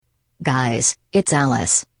Guys, it's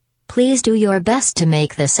Alice. Please do your best to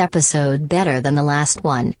make this episode better than the last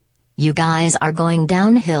one. You guys are going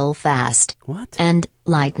downhill fast. What? And,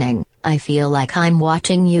 Lightning, I feel like I'm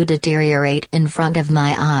watching you deteriorate in front of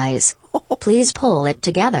my eyes. Please pull it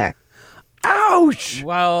together. Ouch!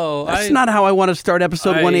 Wow. That's not how I want to start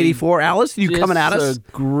episode 184. Alice, you coming at us? I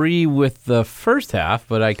agree with the first half,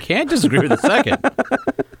 but I can't disagree with the second.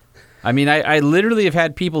 I mean, I literally have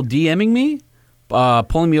had people DMing me,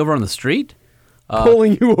 pulling me over on the street.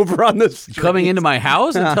 Pulling you over on the street. Coming into my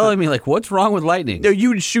house and telling me, like, what's wrong with Lightning? No,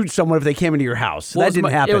 you'd shoot someone if they came into your house. Well, that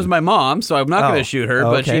didn't happen. It was my mom, so I'm not going to shoot her,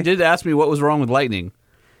 but okay. she did ask me what was wrong with Lightning.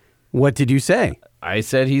 What did you say? I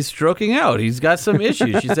said he's stroking out. He's got some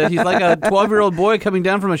issues. She said he's like a 12-year-old boy coming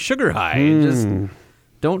down from a sugar high. And just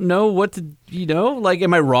don't know what to, like,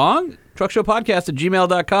 am I wrong?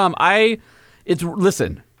 truckshowpodcast@gmail.com.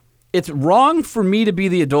 Listen, it's wrong for me to be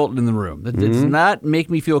the adult in the room. That does not make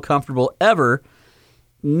me feel comfortable ever.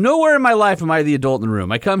 Nowhere in my life am I the adult in the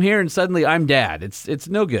room. I come here and suddenly I'm dad. It's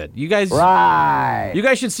no good. You guys, Right. You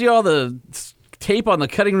guys should see all the tape on the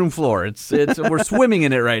cutting room floor. It's we're swimming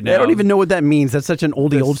in it right now. I don't even know what that means. That's such an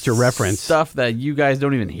oldster reference. Stuff that you guys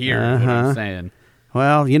don't even hear. Is what I'm saying.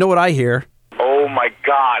 Well, you know what I hear. Oh, my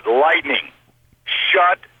God, Lightning.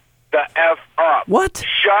 Shut the F up. What?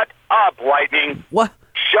 Shut up, Lightning. What?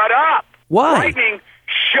 Shut up. Why? Lightning,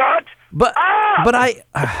 shut But up. but I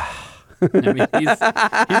I mean, he's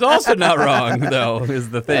also not wrong, though,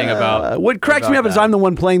 is the thing about what cracks me up is I'm the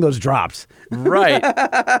one playing those drops. Right.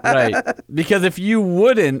 Because if you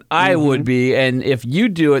wouldn't, I would be, and if you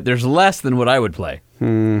do it, there's less than what I would play.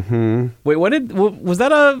 Mm-hmm. Wait, was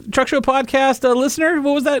that a Truck Show Podcast listener?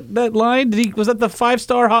 What was that line? Was that the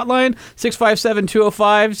 5-star hotline?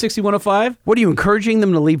 657-205-6105? What are you encouraging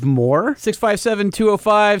them to leave more?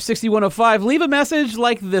 657-205-6105. Leave a message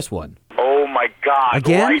like this one. Oh, my God,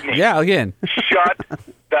 Again? Lightning. Yeah, again. Shut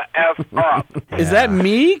the F up. Is that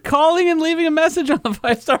me calling and leaving a message on the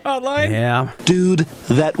 5-star hotline? Yeah. Dude,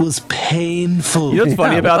 that was painful. You know what's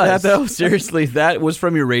funny Yeah, it about that, was. though? Seriously, that was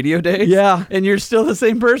from your radio days? Yeah. And you're still the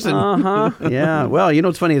same person. Yeah. Well, you know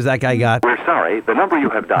what's funny is that guy got We're sorry, the number you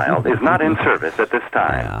have dialed is not in service at this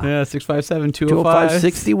time. Yeah, 657-205.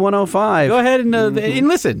 205-6105. Go ahead and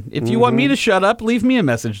listen. If you want me to shut up, leave me a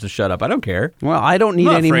message to shut up. I don't care. Well, I don't need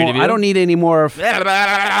I'm not any afraid more. of you. I don't need any more of that.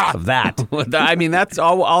 I mean, that's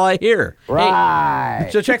all I hear. Right.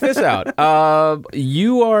 Hey, so check this out.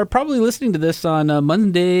 You are probably listening to this on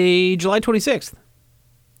Monday, July 26th.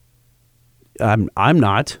 I'm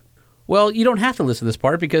not. Well, you don't have to listen to this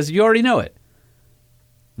part because you already know it.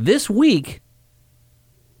 This week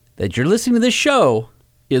that you're listening to this show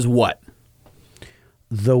is what?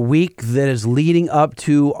 The week that is leading up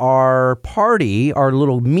to our party, our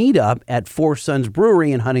little meetup at Four Sons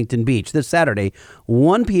Brewery in Huntington Beach this Saturday,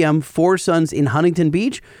 1 p.m. Four Sons in Huntington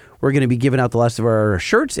Beach. We're going to be giving out the last of our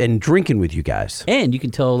shirts and drinking with you guys. And you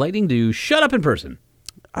can tell Lightning to shut up in person.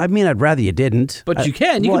 I mean, I'd rather you didn't. But you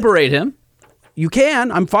can. You what? can berate him. You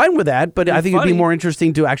can. I'm fine with that, but I think it'd be funny. more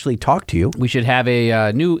interesting to actually talk to you. We should have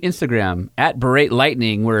a new Instagram at Berate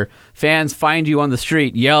Lightning where fans find you on the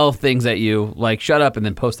street, yell things at you, like shut up, and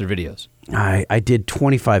then post their videos. I did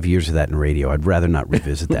 25 years of that in radio. I'd rather not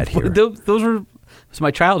revisit that here. It's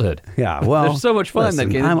my childhood. Yeah, well, There's so much fun listen,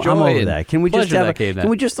 that came. I'm over that. Can we just have? Can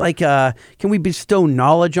we just can we bestow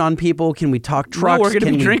knowledge on people? Can we talk trucks? we're gonna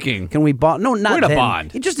Can be we- drinking. Can we bond? No, not We're gonna then.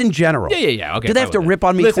 bond. Just in general. Yeah. Okay. Do they have to fine with rip that.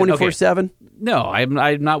 on me Listen, 24/7? No, I'm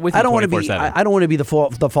not with you. I don't want to be. 24/7. I don't want to be the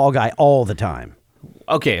fall guy all the time.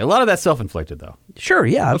 Okay, a lot of that's self-inflicted though. Sure.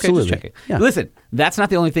 Yeah. Absolutely. Okay, just checking. Yeah. Listen, that's not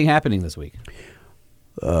the only thing happening this week.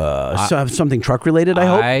 Something truck related. I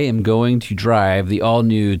hope. I am going to drive the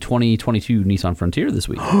all-new 2022 Nissan Frontier this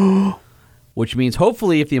week. Which means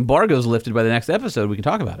hopefully if the embargo is lifted by the next episode, we can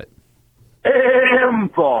talk about it.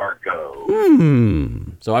 Embargo.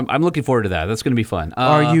 So I'm looking forward to that. That's going to be fun.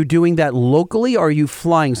 Are you doing that locally? Or are you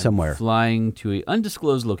flying somewhere? Flying to an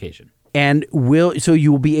undisclosed location. And so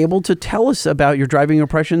you will be able to tell us about your driving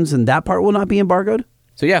impressions, and that part will not be embargoed?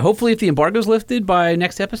 So yeah, hopefully if the embargo is lifted by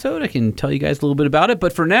next episode, I can tell you guys a little bit about it.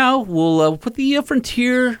 But for now, we'll put the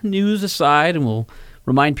Frontier news aside, and we'll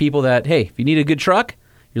remind people that, hey, if you need a good truck,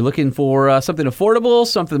 you're looking for something affordable,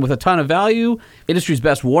 something with a ton of value, industry's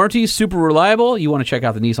best warranty, super reliable, you want to check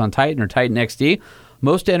out the Nissan Titan or Titan XD.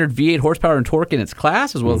 Most standard V8 horsepower and torque in its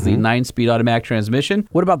class, as well as the 9-speed automatic transmission.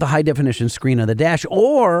 What about the high-definition screen on the dash,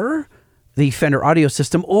 or the Fender audio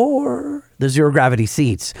system, or the zero-gravity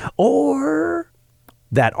seats, or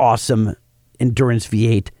that awesome Endurance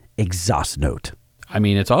V8 exhaust note? I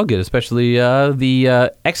mean, it's all good, especially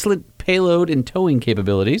the excellent payload and towing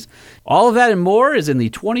capabilities. All of that and more is in the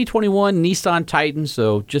 2021 Nissan Titan,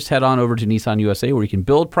 so just head on over to Nissan USA where you can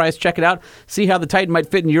build, price, check it out, see how the Titan might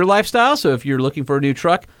fit in your lifestyle. So if you're looking for a new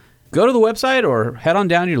truck, go to the website or head on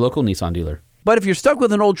down to your local Nissan dealer. But if you're stuck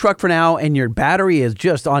with an old truck for now and your battery is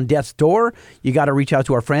just on death's door, you got to reach out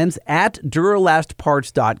to our friends at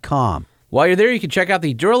DuralastParts.com. While you're there, you can check out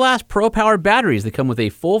the Duralast Pro Power batteries that come with a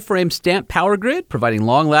full-frame stamped power grid, providing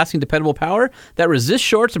long-lasting, dependable power that resists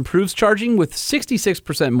shorts, improves charging with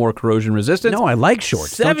 66% more corrosion resistance. No, I like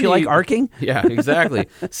shorts. Don't you like arcing? Yeah, exactly.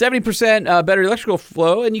 70% better electrical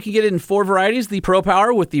flow, and you can get it in 4 varieties. The Pro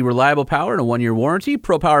Power with the reliable power and a 1-year warranty.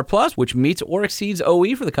 Pro Power Plus, which meets or exceeds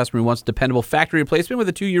OE for the customer who wants dependable factory replacement with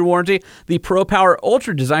a 2-year warranty. The Pro Power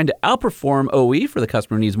Ultra, designed to outperform OE for the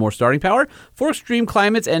customer who needs more starting power for extreme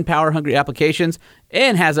climates and power-hungry applications,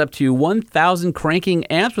 and has up to 1,000 cranking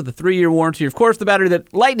amps with a 3-year warranty. Of course, the battery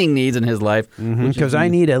that Lightning needs in his life. Because I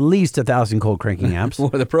need at least 1,000 cold cranking amps.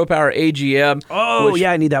 Or the Pro Power AGM. Oh,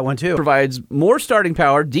 yeah, I need that one too. Provides more starting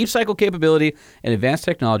power, deep cycle capability, and advanced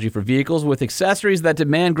technology for vehicles with accessories that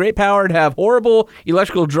demand great power and have horrible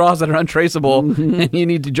electrical draws that are untraceable, and you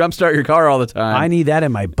need to jumpstart your car all the time. I need that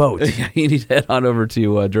in my boat. You need to head on over to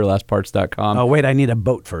DuralastParts.com. Oh, wait, I need a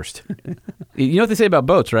boat first. You know what they say about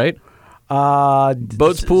boats, right?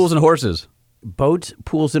 Boats, pools, and horses. Boats,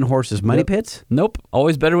 pools, and horses. Money pits? Nope.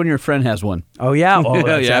 Always better when your friend has one. Oh, yeah. Oh,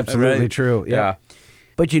 that's Yeah, absolutely right. true. Yeah.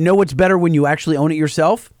 But you know what's better when you actually own it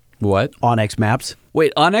yourself? What? OnX Maps.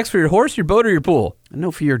 Wait, OnX for your horse, your boat, or your pool?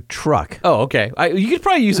 No, for your truck. Oh, okay. You could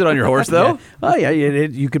probably use it on your horse, though. Oh, yeah.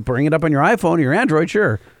 You could bring it up on your iPhone or your Android,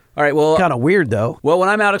 sure. All right, well... Kind of weird, though. Well, when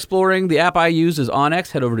I'm out exploring, the app I use is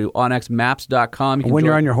OnX. Head over to onxmaps.com. When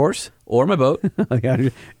you're on your horse? Or my boat.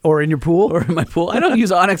 Or in your pool? Or in my pool. I don't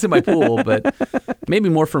use OnX in my pool, but maybe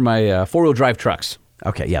more for my four-wheel drive trucks.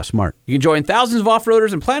 Okay, yeah, smart. You can join thousands of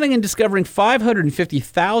off-roaders in planning and discovering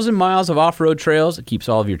 550,000 miles of off-road trails. It keeps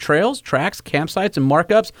all of your trails, tracks, campsites, and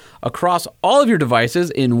markups across all of your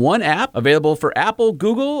devices in one app, available for Apple,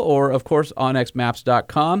 Google, or, of course,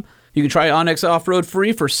 onxmaps.com. You can try OnX Off-Road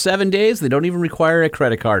free for 7 days. They don't even require a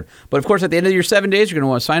credit card. But, of course, at the end of your 7 days, you're going to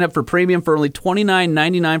want to sign up for premium for only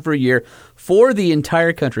 $29.99 for a year for the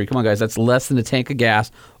entire country. Come on, guys. That's less than a tank of gas.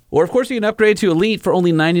 Or, of course, you can upgrade to Elite for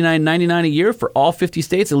only $99.99 a year for all 50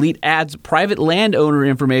 states. Elite adds private landowner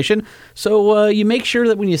information. So you make sure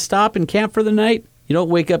that when you stop and camp for the night, you don't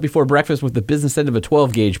wake up before breakfast with the business end of a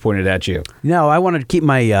 12-gauge pointed at you. No, I wanted to keep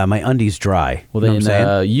my my undies dry. Well,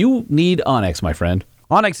 then you need OnX, my friend.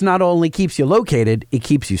 OnX not only keeps you located, it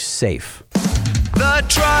keeps you safe. The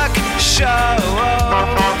Truck Show.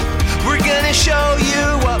 We're gonna show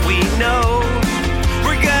you what we know.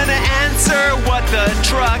 We're gonna answer what the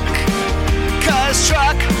truck, 'cause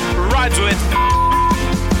truck rhymes with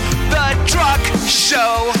the Truck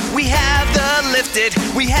Show. We have the lifted,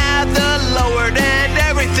 we have the lowered, and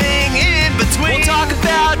everything in between. We'll talk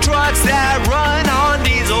about trucks that run on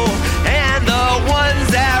diesel and the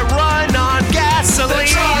ones that run on gasoline. The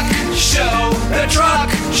Truck Show, the Truck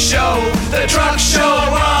Show, the Truck Show.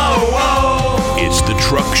 Whoa, whoa. It's the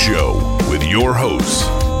Truck Show with your hosts,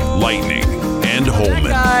 Lightning and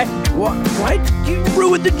Holman. What? You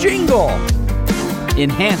ruined the jingle.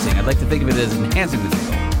 Enhancing. I'd like to think of it as enhancing the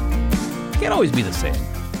jingle. Can't always be the same.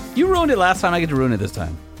 You ruined it last time. I get to ruin it this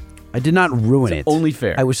time. I did not ruin it. Only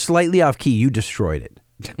fair. I was slightly off key. You destroyed it.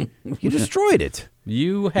 You destroyed it.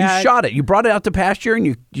 You You shot it. You brought it out to pasture and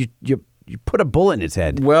you put a bullet in its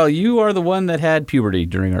head. Well, you are the one that had puberty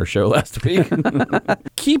during our show last week.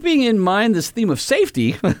 Keeping in mind this theme of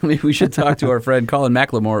safety, maybe we should talk to our friend Colin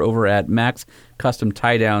McLemore over at Max Custom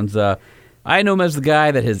Tie Downs. I know him as the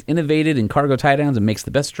guy that has innovated in cargo tie downs and makes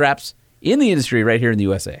the best straps in the industry right here in the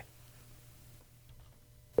USA.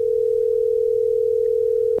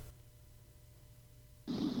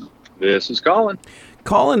 This is Colin.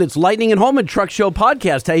 Colin, it's Lightning and Holman Truck Show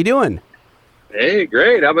Podcast. How you doing? Hey,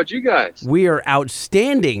 great. How about you guys? We are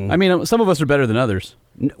outstanding. I mean, some of us are better than others.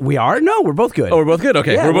 We are? No, we're both good. Oh, we're both good?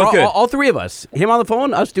 Okay, Yeah, we're both good. All three of us. Him on the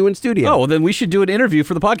phone, us doing studio. Oh, well, then we should do an interview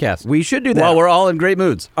for the podcast. We should do that. While we're all in great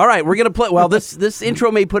moods. All right, we're going to play. Well, this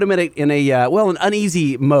intro may put him in an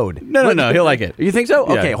uneasy mode. No, he'll like it. You think so?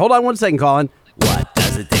 Yeah. Okay, hold on one second, Colin. What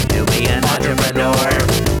does it take to be an entrepreneur?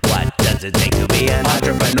 What does it take to be an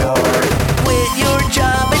entrepreneur? Quit your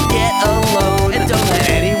job and get a loan, and don't let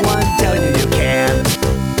anyone tell you you can't.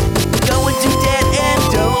 Go into debt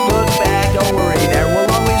and don't look back. Don't worry, there will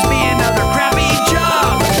always be another crappy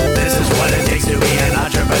job. This is what it takes to be an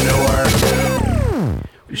entrepreneur.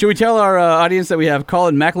 Should we tell our audience that we have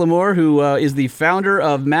Colin McLemore, who is the founder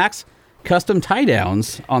of Max Custom Tie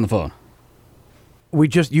Downs, on the phone? You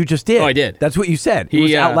just did. Oh, I did. That's what you said. It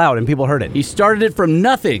was out loud and people heard it. He started it from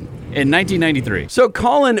nothing in 1993. So,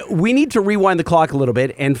 Colin, we need to rewind the clock a little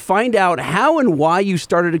bit and find out how and why you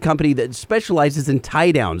started a company that specializes in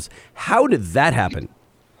tie downs. How did that happen?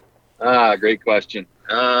 Great question.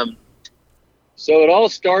 So it all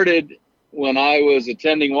started when I was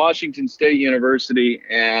attending Washington State University,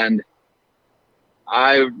 and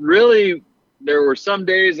there were some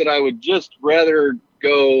days that I would just rather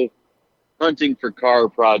go hunting for car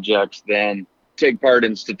projects than take part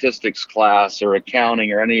in statistics class or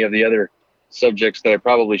accounting or any of the other subjects that I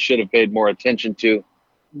probably should have paid more attention to.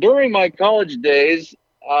 During my college days,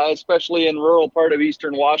 especially in rural part of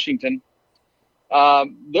Eastern Washington,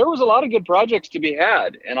 there was a lot of good projects to be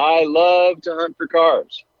had, and I love to hunt for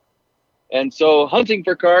cars. And so hunting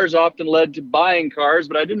for cars often led to buying cars,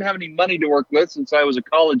 but I didn't have any money to work with since I was a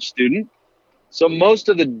college student. So most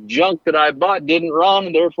of the junk that I bought didn't run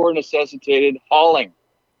and therefore necessitated hauling.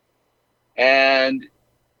 And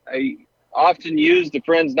I often used a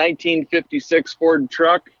friend's 1956 Ford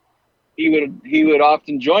truck. He would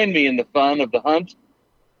often join me in the fun of the hunt.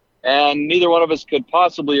 And neither one of us could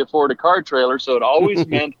possibly afford a car trailer, so it always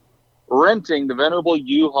meant renting the venerable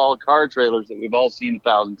U-Haul car trailers that we've all seen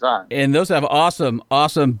 1,000 times. And those have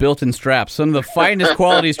awesome built-in straps. Some of the finest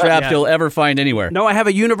quality straps you'll ever find anywhere. No, I have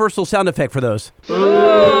a universal sound effect for those. You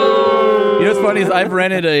know what's funny is I've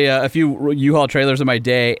rented a few U-Haul trailers in my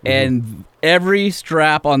day, and every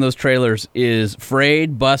strap on those trailers is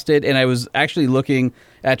frayed, busted, and I was actually looking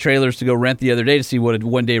at trailers to go rent the other day to see what a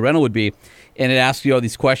one-day rental would be. And it asks you all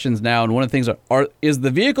these questions now, and one of the things is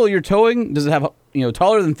the vehicle you're towing, does it have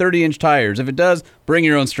taller than 30-inch tires? If it does, bring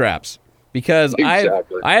your own straps. Because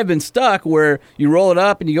Exactly. I have been stuck where you roll it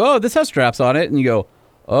up and you go, oh, this has straps on it, and you go,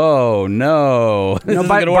 oh no. No,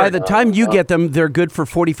 by the time you get them, they're good for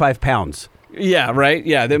 45 pounds. Yeah, right.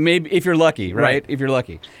 Yeah, that maybe if you're lucky, right? If you're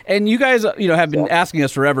lucky. And you guys, have been asking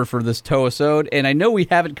us forever for this tow-a-sode, and I know we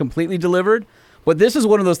haven't completely delivered. But this is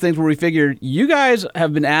one of those things where we figured you guys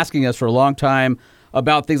have been asking us for a long time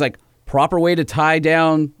about things like proper way to tie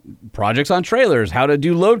down projects on trailers, how to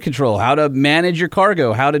do load control, how to manage your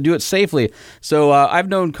cargo, how to do it safely. So I've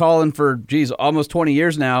known Colin for, almost 20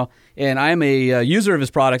 years now, and I'm a user of his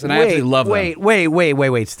products, and I absolutely love them.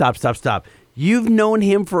 Wait. Stop. You've known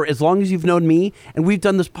him for as long as you've known me, and we've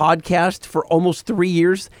done this podcast for almost 3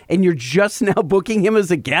 years, and you're just now booking him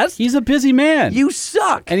as a guest? He's a busy man. You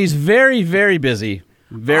suck. And he's very, very busy.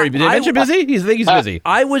 Very busy. Did I mention busy? He's busy.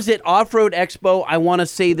 I was at Off-Road Expo, I want to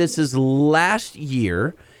say this is last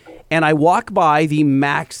year, and I walk by the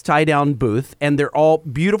Max tie-down booth, and they're all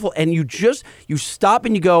beautiful, and you stop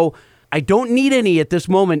and you go, I don't need any at this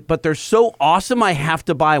moment, but they're so awesome I have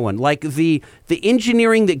to buy one. Like the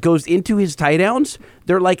engineering that goes into his tie downs,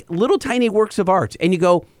 they're like little tiny works of art. And you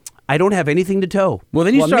go, I don't have anything to tow. Well,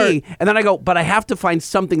 then and then I go, but I have to find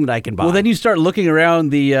something that I can buy. Well, then you start looking around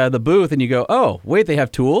the booth and you go, oh, wait, they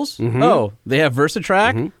have tools. Mm-hmm. Oh, they have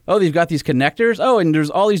VersaTrack. Mm-hmm. Oh, they've got these connectors. Oh, and there's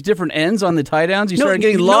all these different ends on the tie downs. You start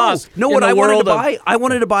getting lost. No, what I wanted to buy? I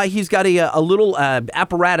wanted to buy. He's got a little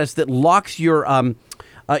apparatus that locks your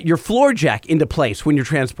floor jack into place when you're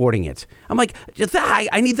transporting it. I'm like,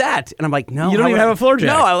 I need that. And I'm like, no. You don't even have a floor jack.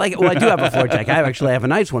 No, I do have a floor jack. I actually have a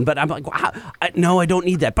nice one. But I'm like, wow, no, I don't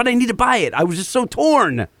need that. But I need to buy it. I was just so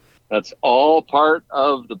torn. That's all part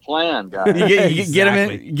of the plan, guys. You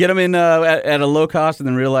get them in at a low cost, and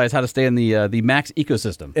then realize how to stay in the Max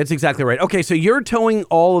ecosystem. That's exactly right. Okay, so you're towing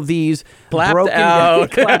all of these broken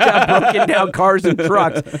down cars and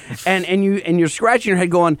trucks, and you're scratching your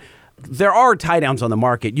head going, there are tie downs on the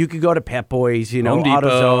market. You could go to Pep Boys,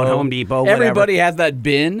 AutoZone, Home Depot, whatever. Everybody has that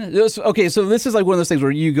bin. Okay, so this is like one of those things where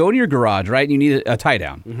you go to your garage, right, and you need a tie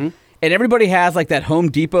down. Mm-hmm. And everybody has like that Home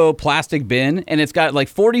Depot plastic bin, and it's got like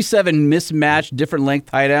 47 mismatched different length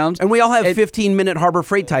tie downs. And we all have 15-minute Harbor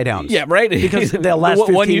Freight tie downs. Yeah, right? Because they'll last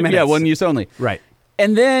 15 minutes. Yeah, one use only. Right.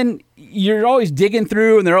 And then you're always digging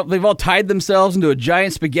through, and they've all tied themselves into a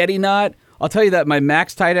giant spaghetti knot. I'll tell you that my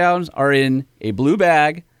Max tie downs are in a blue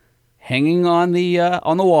bag, hanging on the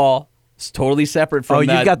wall. It's totally separate from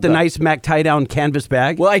that. Oh, you got the nice Mac tie-down canvas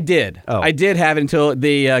bag? Well, I did. Oh. I did have it until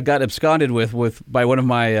they got absconded by one of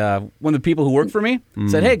the people who worked for me.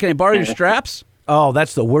 Said, hey, can I borrow your straps? Oh,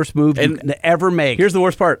 that's the worst move you can ever make. Here's the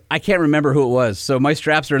worst part. I can't remember who it was, so my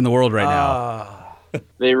straps are in the world right now.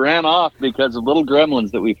 They ran off because of little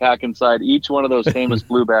gremlins that we pack inside each one of those famous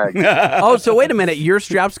blue bags. Oh, so wait a minute. Your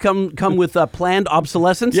straps come with planned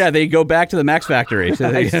obsolescence? Yeah, they go back to the Max factory. It's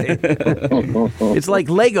like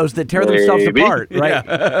Legos that tear themselves apart, right?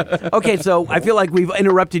 Yeah. Okay, so I feel like we've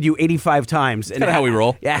interrupted you 85 times. That's kind of how we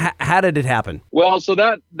roll. Yeah, how did it happen? Well, so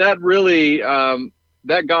that really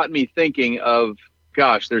that got me thinking of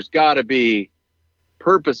gosh, there's got to be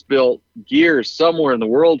purpose-built gear somewhere in the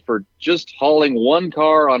world for just hauling one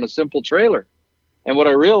car on a simple trailer. And what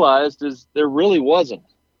I realized is there really wasn't,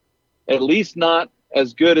 at least not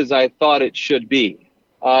as good as I thought it should be.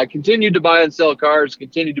 I continued to buy and sell cars,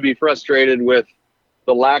 continued to be frustrated with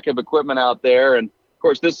the lack of equipment out there. And of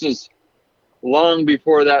course, this is long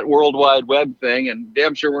before that World Wide Web thing, and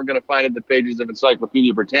damn sure we're going to find it in the pages of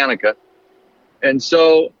Encyclopedia Britannica. And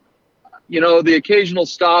so, the occasional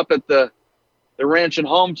stop at the ranch and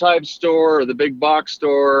home type store or the big box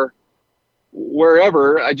store,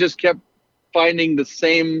 wherever, I just kept finding the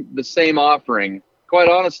same offering. Quite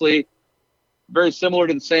honestly, very similar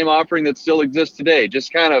to the same offering that still exists today.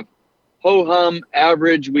 Just kind of ho-hum,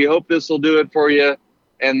 average, we hope this will do it for you,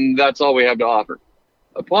 and that's all we have to offer.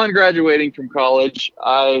 Upon graduating from college,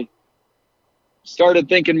 I started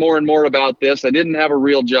thinking more and more about this. I didn't have a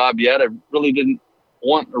real job yet. I really didn't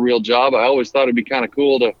want a real job. I always thought it'd be kind of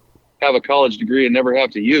cool to have a college degree and never have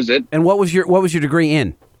to use it. And what was your degree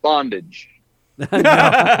in? Bondage.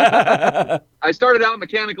 I started out in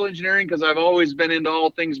mechanical engineering because I've always been into all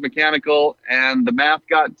things mechanical, and the math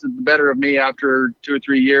got to the better of me after 2 or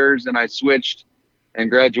 3 years, and I switched and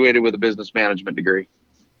graduated with a business management degree.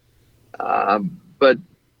 But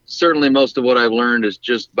certainly most of what I've learned is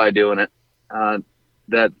just by doing it.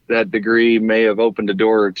 That degree may have opened a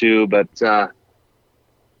door or two, but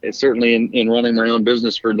it's certainly in running my own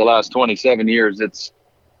business for the last 27 years,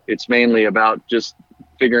 it's mainly about just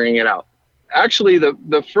figuring it out. Actually,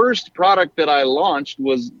 the first product that I launched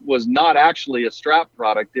was not actually a strap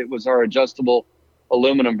product. It was our adjustable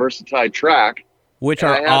aluminum Versatile track. Which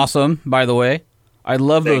are awesome, by the way. I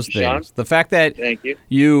love those things. Sean. The fact that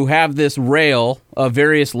you have this rail of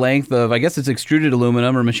various length of, I guess it's extruded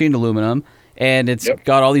aluminum or machined aluminum, and it's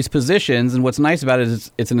got all these positions, and what's nice about it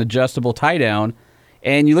is it's an adjustable tie-down.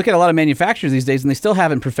 And you look at a lot of manufacturers these days, and they still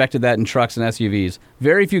haven't perfected that in trucks and SUVs.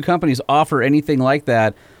 Very few companies offer anything like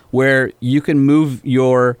that where you can move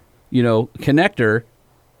your, connector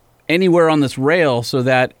anywhere on this rail so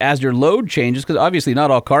that as your load changes, because obviously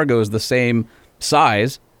not all cargo is the same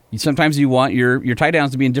size, sometimes you want your tie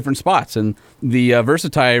downs to be in different spots, and the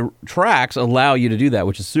Versatile tracks allow you to do that,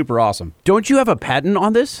 which is super awesome. Don't you have a patent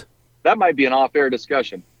on this? That might be an off-air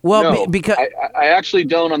discussion. Well, no, because I actually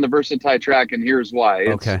don't on the Versatile track, and here's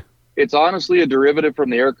why. It's honestly a derivative from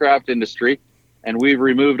the aircraft industry, and we've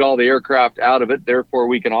removed all the aircraft out of it. Therefore,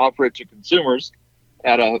 we can offer it to consumers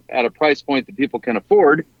at a price point that people can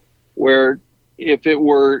afford, where if it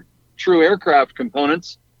were true aircraft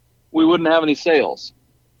components, we wouldn't have any sales.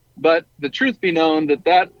 But the truth be known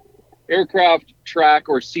that aircraft track,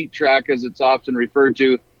 or seat track as it's often referred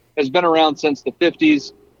to, has been around since the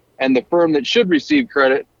 50s, and the firm that should receive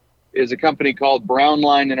credit is a company called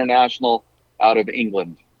Brownline International out of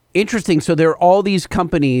England. Interesting. So there are all these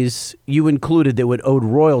companies you included that would owe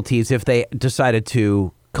royalties if they decided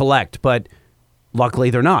to collect, but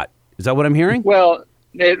luckily they're not. Is that what I'm hearing? Well,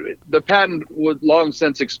 the patent would long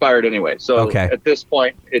since expired anyway. So at this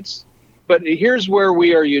point, but here's where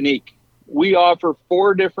we are unique. We offer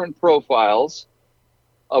 4 different profiles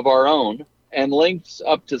of our own and lengths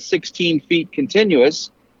up to 16 feet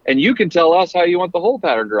continuous, and you can tell us how you want the whole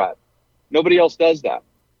pattern drive. Nobody else does that.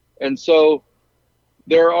 And so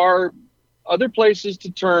there are other places to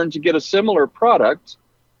turn to get a similar product,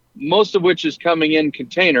 most of which is coming in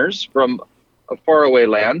containers from a faraway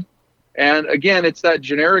land. And again, it's that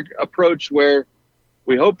generic approach where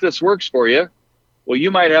we hope this works for you. Well, you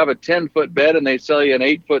might have a 10-foot bed and they sell you an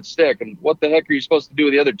 8-foot stick. And what the heck are you supposed to do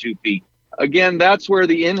with the other 2 feet? Again, that's where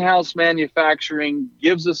the in-house manufacturing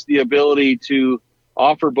gives us the ability to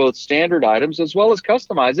offer both standard items as well as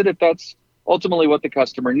customize it if that's ultimately what the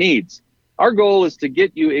customer needs. Our goal is to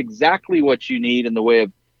get you exactly what you need in the way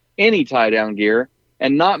of any tie-down gear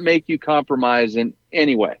and not make you compromise in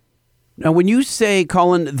any way. Now, when you say,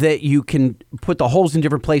 Colin, that you can put the holes in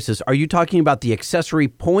different places, are you talking about the accessory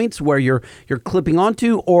points where you're clipping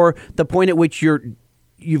onto, or the point at which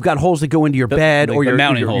you've got holes that go into your bed, or your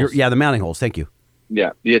mounting holes? The mounting holes. Thank you.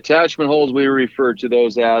 Yeah, the attachment holes we refer to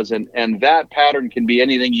those as, and that pattern can be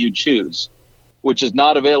anything you choose, which is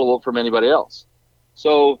not available from anybody else.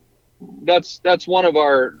 So that's one of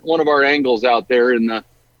our angles out there in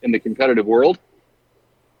the competitive world.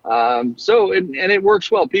 And it works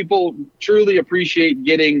well. People truly appreciate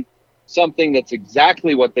getting something that's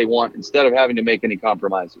exactly what they want instead of having to make any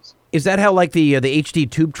compromises. Is that how like the HD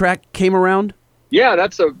tube track came around? Yeah,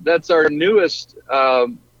 that's our newest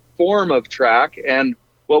form of track, and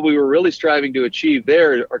what we were really striving to achieve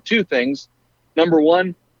there are 2 things. Number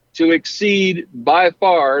one, to exceed by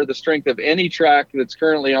far the strength of any track that's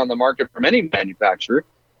currently on the market from any manufacturer.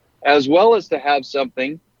 as well as to have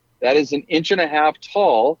something that is 1.5 inches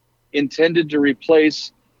tall, intended to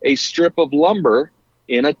replace a strip of lumber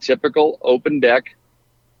in a typical open deck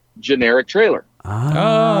generic trailer. Oh,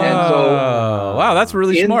 And so, wow, that's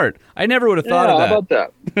really smart. I never would have thought of that. How about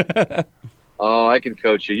that? Oh, I can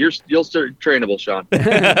coach you. You'll start trainable, Sean.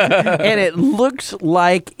 And it looks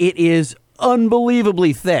like it is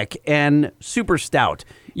unbelievably thick and super stout.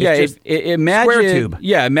 It's just imagine square tube.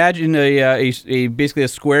 Yeah, imagine a basically a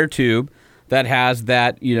square tube that has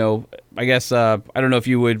that, I guess I don't know if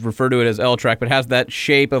you would refer to it as L-track, but has that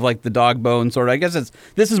shape of like the dog bone sort of. I guess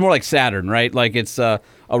this is more like Saturn, right? Like it's a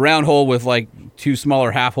round hole with like 2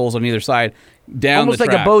 smaller half holes on either side down almost the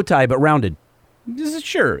track. like a bow tie, but rounded.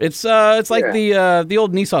 Sure, it's like the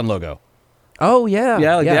old Nissan logo. Oh yeah,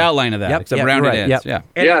 the outline of that, except rounded right. ends. Yep.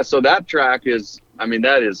 Yeah, so that track is,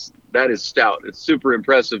 that is stout. It's super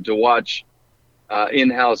impressive to watch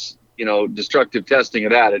in-house, destructive testing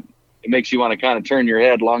of that. It makes you want to kind of turn your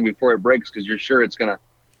head long before it breaks because you're sure it's going to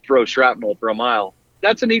throw shrapnel for a mile.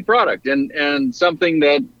 That's a neat product and something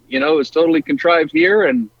that, is totally contrived here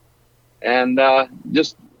and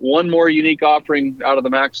just one more unique offering out of the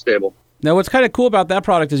Max stable. Now, what's kind of cool about that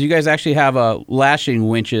product is you guys actually have lashing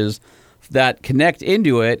winches that connect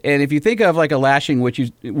into it. And if you think of like a lashing winch,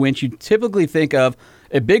 you typically think of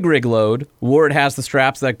a big rig load where it has the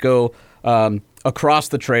straps that go across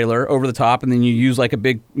the trailer over the top, and then you use like a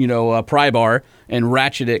big, pry bar and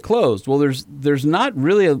ratchet it closed. Well, there's not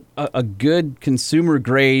really a good consumer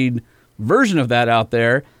grade version of that out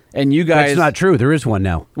there. And you guys... That's not true. There is one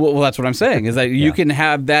now. Well, that's what I'm saying, is that you can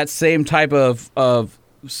have that same type of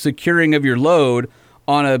securing of your load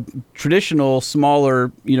on a traditional,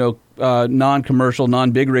 smaller, non-commercial,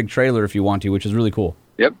 non-big rig trailer if you want to, which is really cool.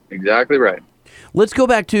 Yep, exactly right. Let's go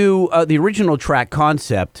back to the original track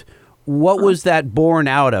concept. What was that born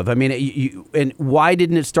out of? I mean, and why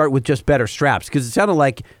didn't it start with just better straps? Because it sounded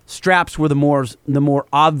like straps were the more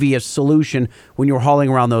obvious solution when you were hauling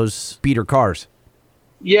around those beater cars.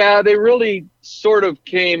 Yeah, they really sort of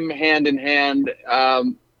came hand in hand,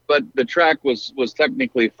 but the track was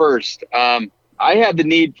technically first. I had the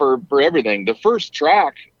need for everything. The first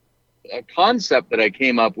track concept that I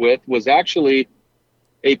came up with was actually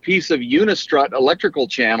a piece of Unistrut electrical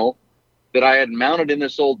channel that I had mounted in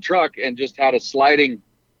this old truck and just had a sliding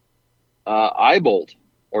eye bolt,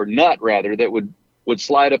 or nut rather, that would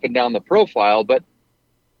slide up and down the profile. But,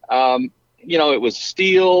 it was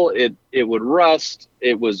steel, it would rust,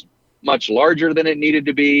 it was much larger than it needed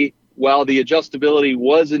to be. While the adjustability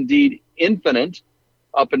was indeed infinite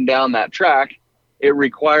up and down that track, it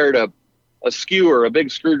required a skewer, a big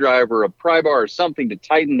screwdriver, a pry bar, or something to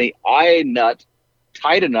tighten the eye nut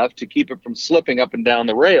tight enough to keep it from slipping up and down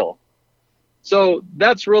the rail. So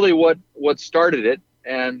that's really what started it,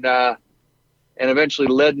 and eventually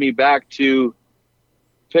led me back to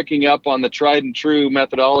picking up on the tried and true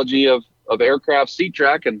methodology of aircraft seat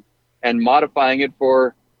track and modifying it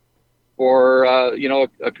for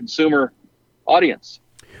a consumer audience.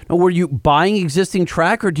 Now, were you buying existing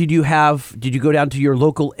track, or did you go down to your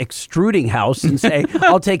local extruding house and say,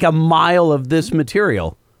 I'll take a mile of this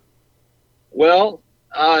material? Well,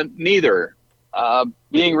 neither.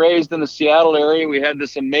 Being raised in the Seattle area, we had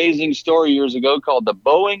this amazing store years ago called the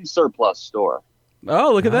Boeing Surplus Store.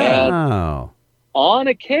 Oh, look at that. And on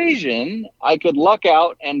occasion, I could luck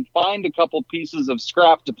out and find a couple pieces of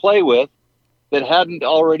scrap to play with that hadn't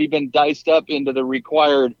already been diced up into the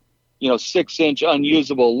required, 6-inch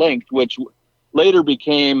unusable length, which later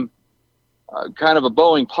became kind of a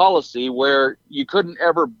Boeing policy where you couldn't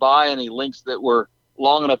ever buy any links that were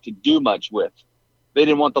long enough to do much with. They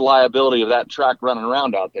didn't want the liability of that track running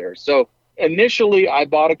around out there. So initially I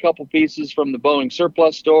bought a couple pieces from the Boeing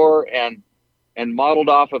Surplus Store and modeled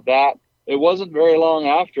off of that. It wasn't very long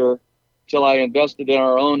after till I invested in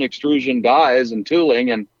our own extrusion dies and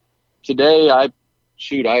tooling. And today I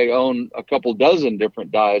own a couple dozen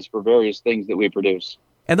different dies for various things that we produce.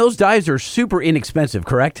 And those dies are super inexpensive,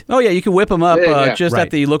 correct? Oh, yeah, you can whip them up just right.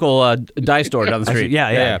 at the local die store down the street.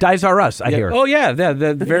 Yeah. Dies are us, I hear. Oh, yeah,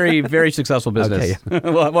 they're very, very successful business. Okay.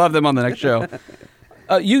 We'll have them on the next show.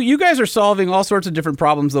 You guys are solving all sorts of different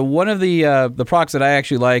problems. One of the products that I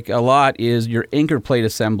actually like a lot is your anchor plate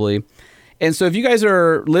assembly. And so if you guys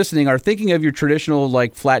are listening, are thinking of your traditional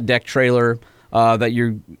like flat deck trailer, that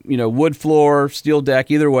you're, wood floor, steel deck,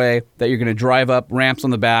 either way, that you're going to drive up ramps on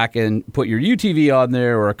the back and put your UTV on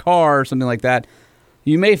there or a car or something like that,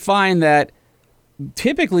 you may find that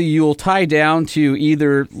typically you'll tie down to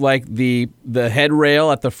either like the head rail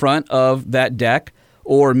at the front of that deck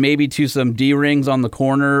or maybe to some D-rings on the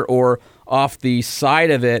corner or off the side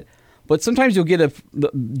of it. But sometimes you'll get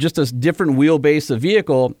just a different wheelbase of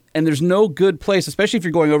vehicle, and there's no good place, especially if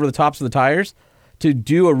you're going over the tops of the tires, to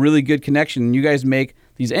do a really good connection. And you guys make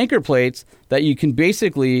these anchor plates that you can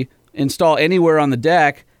basically install anywhere on the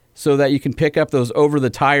deck so that you can pick up those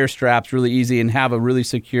over-the-tire straps really easy and have a really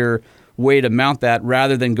secure way to mount that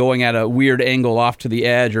rather than going at a weird angle off to the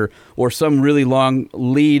edge or some really long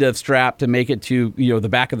lead of strap to make it to the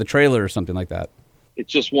back of the trailer or something like that.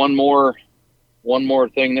 It's just one more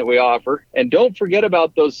thing that we offer. And don't forget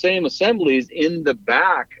about those same assemblies in the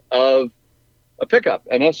back of a pickup,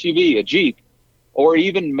 an SUV, a Jeep, or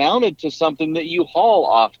even mounted to something that you haul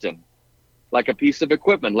often, like a piece of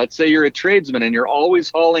equipment. Let's say you're a tradesman and you're always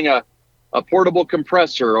hauling a portable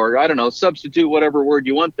compressor, or I don't know, substitute whatever word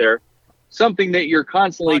you want there, something that you're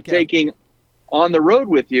constantly taking on the road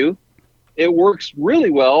with you. It works really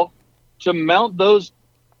well to mount those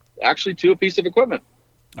actually to a piece of equipment.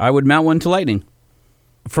 I would mount one to Lightning.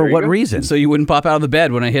 For what reason? So you wouldn't pop out of the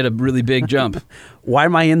bed when I hit a really big jump. Why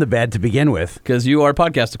am I in the bed to begin with? Because you are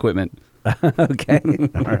podcast equipment. Okay.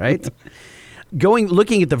 All right.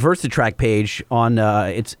 Looking at the VersaTrack page on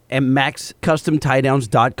it's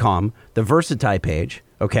maxcustomtiedowns.com, the Versatie page.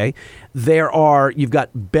 Okay, you've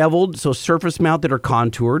got beveled, so surface mount that are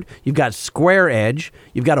contoured. You've got square edge.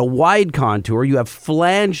 You've got a wide contour. You have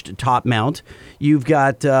flanged top mount. You've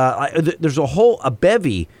got there's a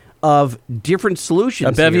bevy of different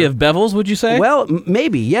solutions. A bevy of bevels, would you say? Well,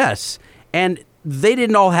 maybe, yes. And they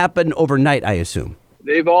didn't all happen overnight, I assume.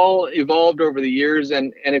 They've all evolved over the years,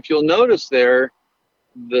 and if you'll notice there,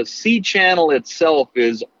 the C channel itself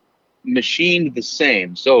is machined the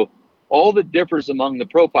same. So all that differs among the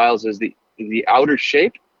profiles is the outer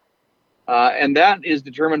shape, and that is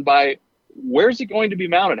determined by where's it going to be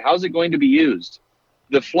mounted, how's it going to be used.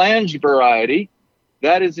 The flange variety,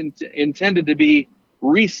 that is intended to be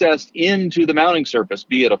recessed into the mounting surface,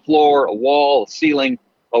 be it a floor, a wall, a ceiling,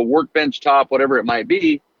 a workbench top, whatever it might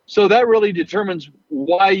be. So that really determines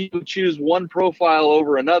why you choose one profile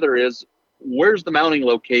over another is where's the mounting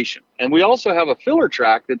location. And we also have a filler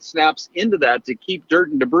track that snaps into that to keep dirt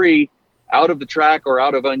and debris out of the track or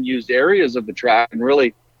out of unused areas of the track and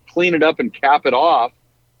really clean it up and cap it off,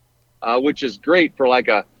 which is great for like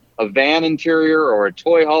a van interior or a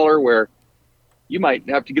toy hauler where you might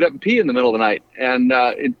have to get up and pee in the middle of the night. And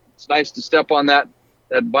it's nice to step on that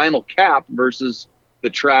vinyl cap versus the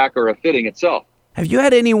track or a fitting itself. Have you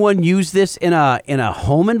had anyone use this in a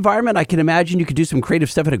home environment? I can imagine you could do some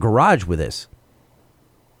creative stuff in a garage with this.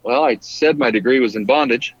 Well, I said my degree was in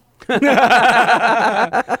bondage. What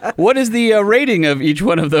is the rating of each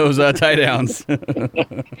one of those tie downs?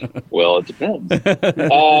 Well, it depends.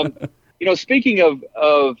 Speaking of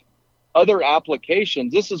other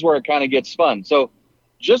applications, this is where it kind of gets fun. So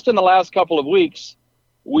just in the last couple of weeks,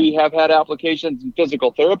 we have had applications in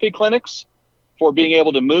physical therapy clinics for being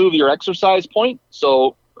able to move your exercise point.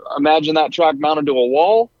 So imagine that track mounted to a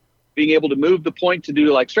wall, being able to move the point to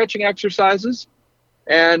do like stretching exercises.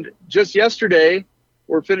 And just yesterday,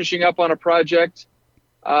 we're finishing up on a project.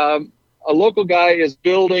 A local guy is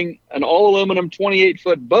building an all-aluminum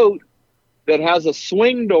 28-foot boat that has a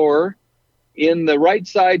swing door in the right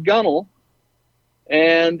side gunnel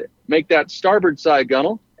and make that starboard side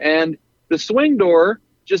gunnel. And the swing door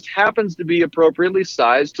just happens to be appropriately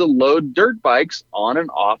sized to load dirt bikes on and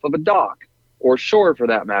off of a dock or shore for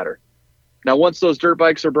that matter. Now, once those dirt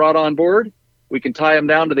bikes are brought on board, we can tie them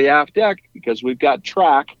down to the aft deck because we've got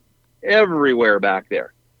track everywhere back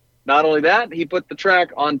there. Not only that, he put the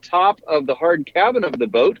track on top of the hard cabin of the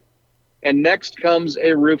boat, and next comes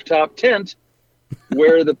a rooftop tent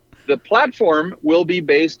where the platform will be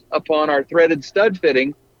based upon our threaded stud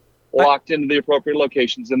fitting locked into the appropriate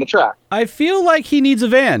locations in the track. I feel like he needs a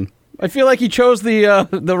van. I feel like he chose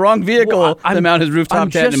the wrong vehicle to mount his rooftop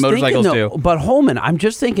tent and motorcycles too. But Holman, I'm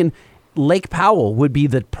just thinking Lake Powell would be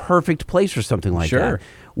the perfect place for something like that.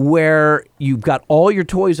 Where you've got all your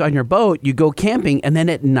toys on your boat, you go camping, and then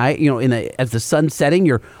at night, as the sun's setting,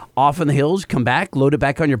 you're off in the hills, come back, load it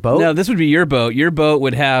back on your boat. No, this would be your boat. Your boat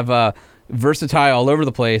would have Versatie all over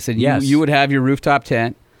the place, and you would have your rooftop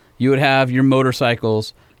tent, you would have your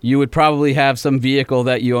motorcycles, you would probably have some vehicle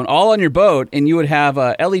that you own all on your boat, and you would have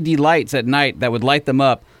LED lights at night that would light them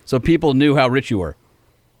up so people knew how rich you were.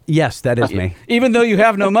 Yes, that is me. Even though you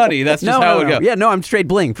have no money, that's just how it would go. Yeah, no, I'm straight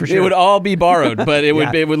bling for sure. It would all be borrowed, but it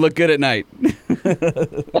would look good at night.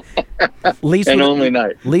 Only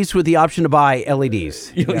night. Lease with the option to buy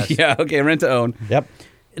LEDs. Yes. Yeah, okay, rent to own. Yep.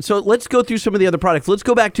 So let's go through some of the other products. Let's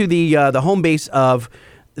go back to the home base of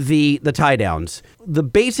the tie downs. The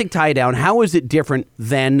basic tie down, how is it different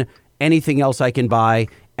than anything else I can buy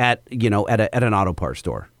at an auto parts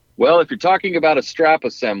store? Well, if you're talking about a strap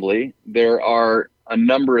assembly, there are a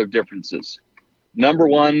number of differences. Number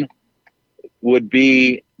one would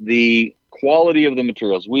be the quality of the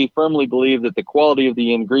materials. We firmly believe that the quality of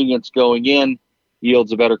the ingredients going in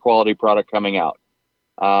yields a better quality product coming out.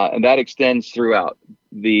 And that extends throughout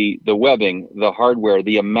the webbing, the hardware,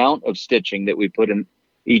 the amount of stitching that we put in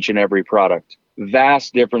each and every product.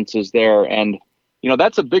 Vast differences there. And,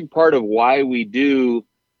 that's a big part of why we do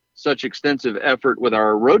such extensive effort with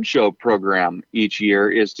our roadshow program each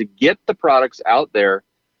year, is to get the products out there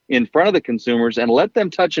in front of the consumers and let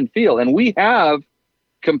them touch and feel. And we have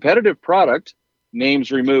competitive product,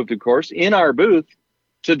 names removed, of course, in our booth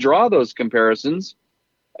to draw those comparisons.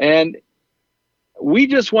 And we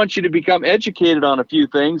just want you to become educated on a few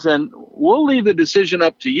things, and we'll leave the decision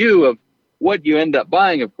up to you of what you end up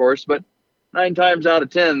buying, of course, but 9 times out of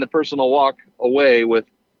 10, the person will walk away with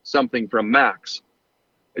something from Max,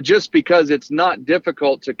 just because it's not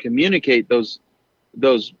difficult to communicate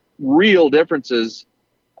those real differences,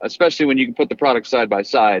 especially when you can put the products side by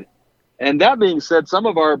side. And that being said, some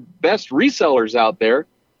of our best resellers out there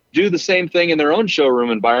do the same thing in their own showroom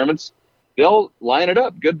environments. They'll line it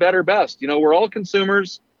up, good, better, best. We're all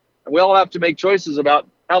consumers, and we all have to make choices about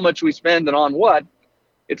how much we spend and on what.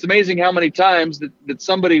 It's amazing how many times that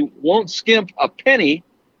somebody won't skimp a penny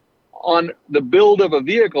on the build of a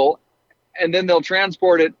vehicle, and then they'll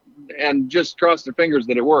transport it and just cross their fingers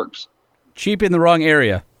that it works. Cheap in the wrong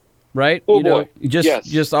area, right? Oh, boy.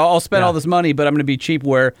 Just I'll spend all this money, but I'm going to be cheap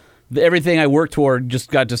where everything I worked toward just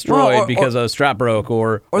got destroyed because a strap broke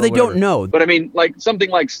or they whatever. don't know. But I mean, like something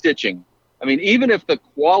like stitching. I mean, even if the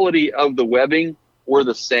quality of the webbing were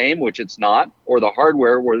the same, which it's not, or the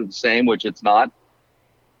hardware were the same, which it's not,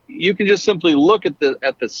 you can just simply look at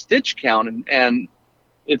the stitch count, and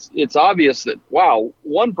it's obvious that, wow,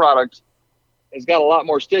 one product has got a lot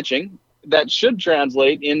more stitching that should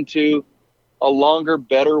translate into a longer,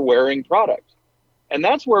 better wearing product. And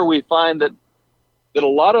that's where we find that a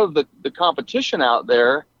lot of the competition out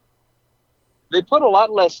there, they put a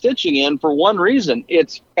lot less stitching in for one reason.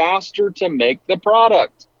 It's faster to make the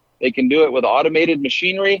product. They can do it with automated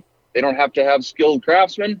machinery. They don't have to have skilled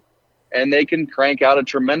craftsmen, and they can crank out a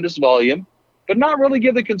tremendous volume, but not really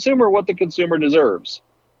give the consumer what the consumer deserves.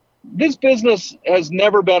 This business has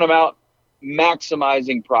never been about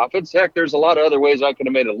maximizing profits. Heck, there's a lot of other ways I could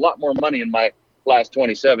have made a lot more money in my last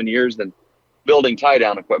 27 years than building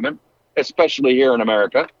tie-down equipment, especially here in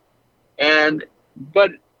America.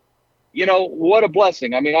 But what a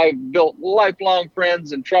blessing. I mean, I've built lifelong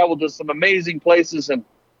friends and traveled to some amazing places. And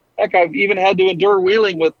heck, I've even had to endure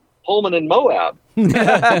wheeling with Holman and Moab.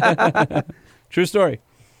 True story.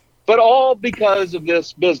 But all because of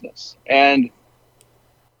this business. And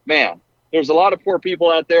man, there's a lot of poor people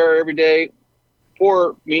out there every day,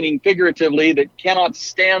 poor meaning figuratively, that cannot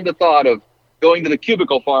stand the thought of going to the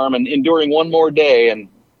cubicle farm and enduring one more day. And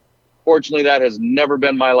fortunately, that has never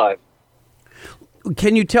been my life.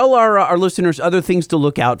 Can you tell our listeners other things to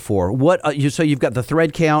look out for? So you've got the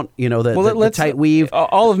thread count, the tight weave.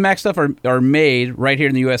 All of Max stuff are made right here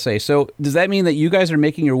in the USA. So does that mean that you guys are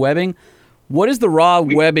making your webbing? What is the raw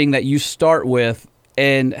webbing that you start with,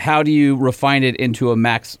 and how do you refine it into a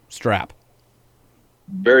Max strap?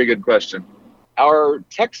 Very good question. Our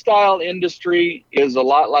textile industry is a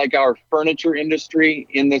lot like our furniture industry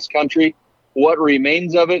in this country. What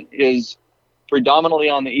remains of it is predominantly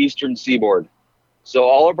on the eastern seaboard. So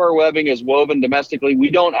all of our webbing is woven domestically. We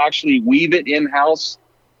don't actually weave it in-house.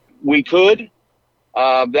 We could.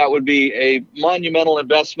 That would be a monumental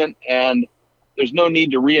investment, and there's no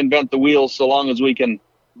need to reinvent the wheel so long as we can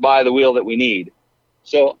buy the wheel that we need.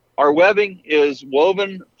 So our webbing is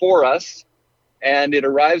woven for us, and it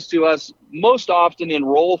arrives to us most often in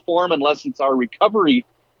roll form, unless it's our recovery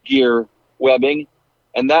gear webbing,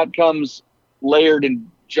 and that comes layered in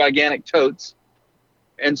gigantic totes.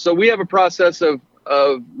 And so we have a process of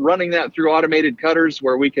running that through automated cutters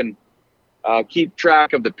where we can keep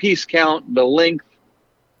track of the piece count, the length,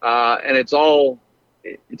 and it's all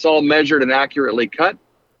measured and accurately cut.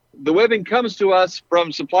 The webbing comes to us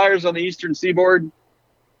from suppliers on the eastern seaboard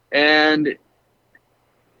and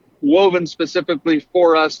woven specifically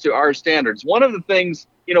for us to our standards. One of the things,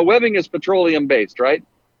 webbing is petroleum based, right?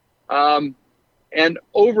 And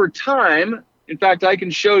over time, in fact, I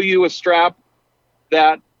can show you a strap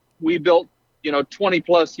that we built 20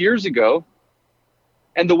 plus years ago,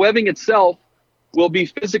 and the webbing itself will be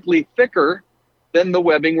physically thicker than the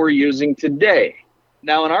webbing we're using today.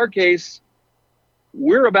 Now, in our case,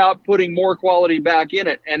 we're about putting more quality back in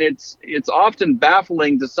it, and it's often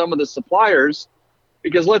baffling to some of the suppliers,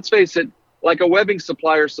 because let's face it, like a webbing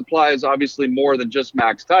supplier supplies obviously more than just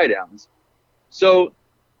Max tie downs. So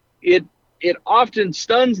it often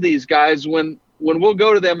stuns these guys when we'll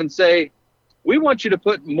go to them and say, we want you to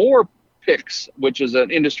put more picks, which is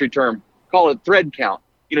an industry term, call it thread count.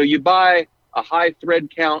 You buy a high thread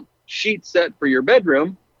count sheet set for your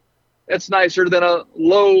bedroom. That's nicer than a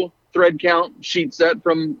low thread count sheet set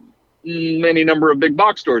from any number of big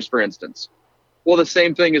box stores, for instance. Well, the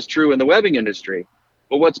same thing is true in the webbing industry.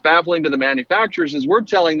 But what's baffling to the manufacturers is we're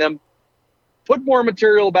telling them, put more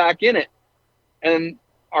material back in it. And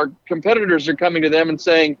our competitors are coming to them and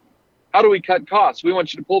saying, how do we cut costs? We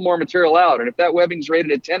want you to pull more material out. And if that webbing's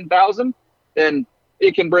rated at 10,000, then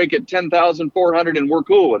it can break at 10,400 and we're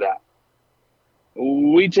cool with that.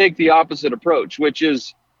 We take the opposite approach, which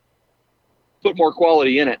is put more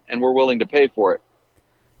quality in it, and we're willing to pay for it.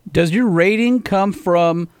 Does your rating come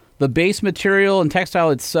from the base material and textile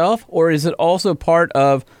itself, or is it also part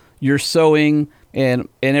of your sewing and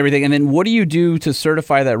everything? And then what do you do to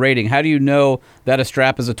certify that rating? How do you know that a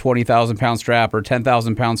strap is a 20,000-pound strap or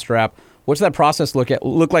 10,000-pound strap? What's that process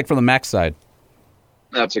look like from the Max side?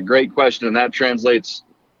 That's a great question, and that translates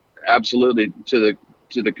absolutely to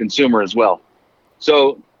the consumer as well.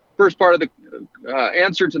 So first part of the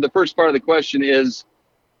answer to the first part of the question is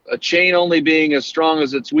a chain only being as strong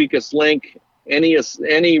as its weakest link.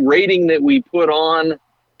 Any rating that we put on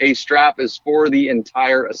a strap is for the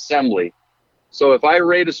entire assembly. So if I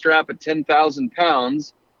rate a strap at 10,000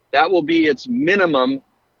 pounds, that will be its minimum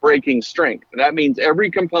breaking strength. That means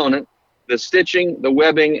every component, the stitching, the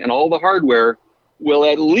webbing, and all the hardware will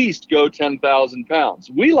at least go 10,000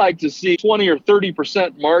 pounds. We like to see 20 or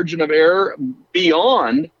 30% margin of error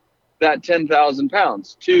beyond that 10,000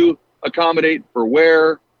 pounds to accommodate for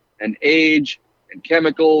wear and age and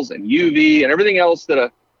chemicals and UV and everything else that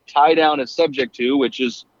a tie down is subject to, which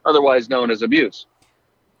is otherwise known as abuse.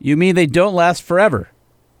 You mean they don't last forever?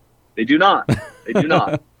 They do not. They do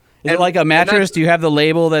not. Is it like a mattress? Do you have the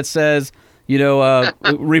label that says,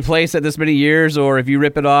 replace at this many years, or if you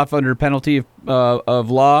rip it off under penalty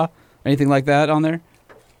of law, anything like that on there?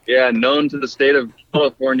 Yeah, known to the state of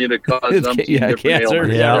California to cause cancer.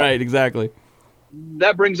 ailments. Yeah, right, exactly.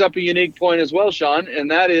 That brings up a unique point as well, Sean,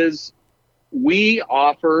 and that is we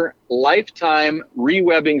offer lifetime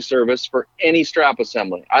rewebbing service for any strap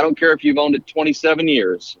assembly. I don't care if you've owned it 27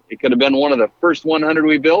 years. It could have been one of the first 100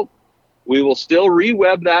 we built. We will still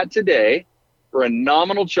reweb that today for a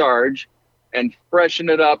nominal charge and freshen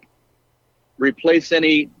it up, replace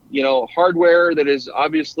any, hardware that is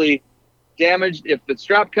obviously damaged. If the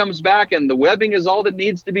strap comes back and the webbing is all that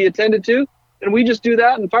needs to be attended to, then we just do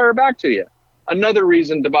that and fire it back to you. Another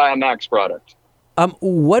reason to buy a Max product.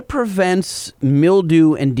 What prevents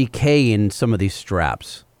mildew and decay in some of these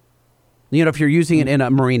straps? If you're using it in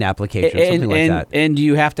a marine application, something like that. And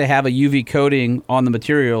you have to have a UV coating on the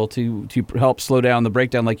material to help slow down the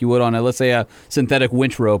breakdown like you would on, let's say, a synthetic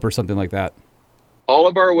winch rope or something like that. All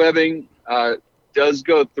of our webbing does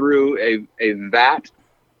go through a VAT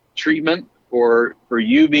treatment for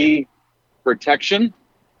UV protection.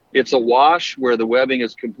 It's a wash where the webbing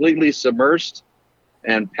is completely submersed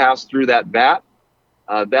and passed through that vat.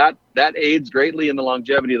 That aids greatly in the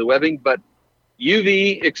longevity of the webbing, but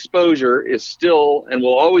UV exposure is still and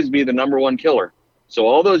will always be the number one killer. So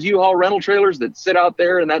all those U-Haul rental trailers that sit out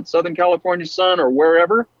there in that Southern California sun or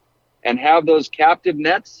wherever and have those captive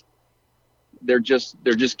nets, they're just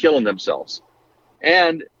killing themselves.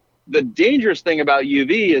 And the dangerous thing about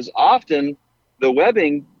UV is often the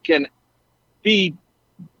webbing can be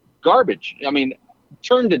garbage.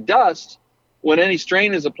 Turn to dust when any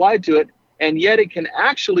strain is applied to it, and yet it can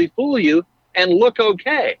actually fool you and look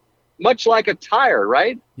okay. Much like a tire,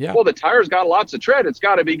 right? Yeah. Well, the tire's got lots of tread. It's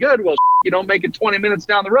got to be good. Well, you don't make it 20 minutes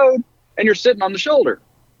down the road and you're sitting on the shoulder.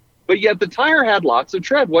 But yet the tire had lots of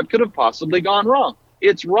tread. What could have possibly gone wrong?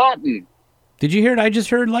 It's rotten. Did you hear it? I just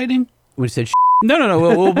heard, Lightning? We said No.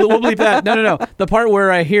 We'll bleep that. No. The part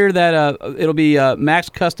where I hear that it'll be Max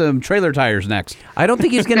Custom trailer tires next. I don't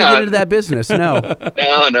think he's going to get into that business, no.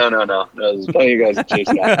 No. There's plenty of guys that chase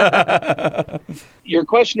that. Your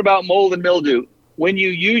question about mold and mildew. When you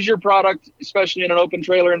use your product, especially in an open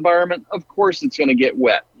trailer environment, of course it's going to get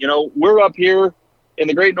wet. We're up here in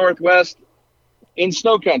the Great Northwest in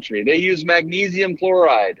snow country. They use magnesium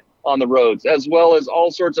chloride on the roads, as well as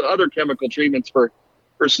all sorts of other chemical treatments for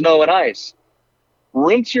snow and ice.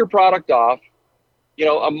 Rinse your product off.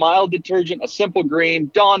 A mild detergent, a simple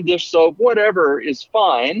green, Dawn dish soap, whatever is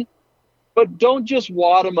fine. But don't just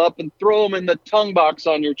wad them up and throw them in the tongue box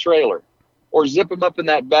on your trailer or zip them up in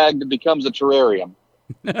that bag that becomes a terrarium.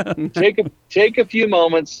 Take a few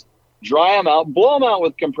moments, dry them out, blow them out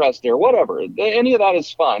with compressed air, whatever. Any of that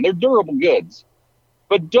is fine. They're durable goods.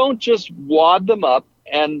 But don't just wad them up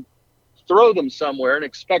and throw them somewhere and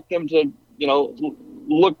expect them to,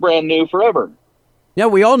 look brand new forever. Yeah,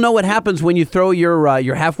 we all know what happens when you throw your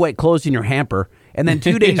half-wet clothes in your hamper, and then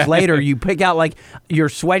 2 days later you pick out like your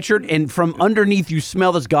sweatshirt, and from underneath you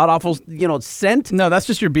smell this god-awful, scent. No, that's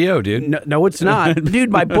just your BO, dude. No, it's not.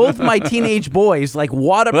 Dude, both my teenage boys wad up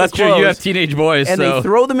well, the that's clothes. True. You have teenage boys, and so. they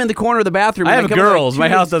throw them in the corner of the bathroom. I and have they come girls. like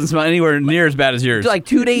my house doesn't smell anywhere near as bad as yours. Like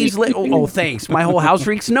 2 days later. Oh, thanks. My whole house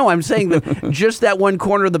reeks. No, I'm saying that just that one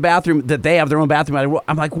corner of the bathroom that they have their own bathroom.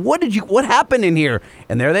 I'm like, what happened in here?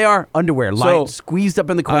 And there they are, underwear, squeezed up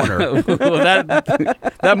in the corner. Well,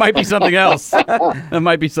 that might be something else. That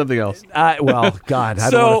might be something else. Well, God, I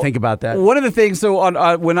don't want to think about that. One of the things,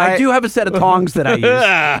 so when I do have a set of tongs that I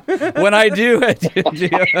use. When I do you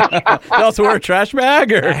also wear a trash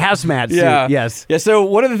bag or a hazmat suit? Yeah, yes. Yeah. So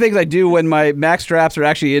one of the things I do when my Max straps are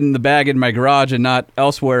actually in the bag in my garage and not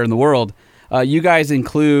elsewhere in the world, you guys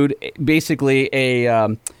include basically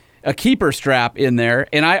a keeper strap in there,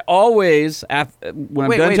 and I always,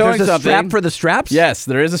 when I'm done towing there's a something, strap for the straps? Yes,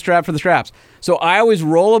 there is a strap for the straps. So I always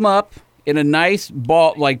roll them up in a nice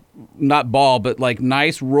ball, like not ball, but like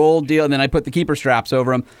nice roll deal, and then I put the keeper straps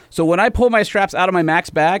over them. So when I pull my straps out of my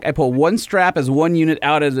Max bag, I pull one strap as one unit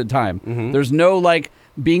out at a time. Mm-hmm. There's no like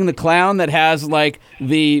being the clown that has like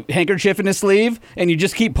the handkerchief in his sleeve and you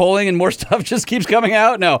just keep pulling and more stuff just keeps coming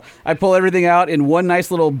out. No, I pull everything out in one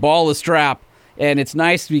nice little ball of strap. And it's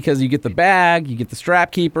nice because you get the bag, you get the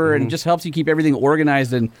strap keeper, and it just helps you keep everything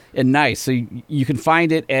organized and nice. So you can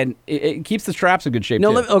find it, and it keeps the straps in good shape, too.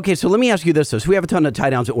 Okay, so let me ask you this, though. So we have a ton of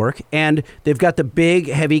tie-downs at work, and they've got the big,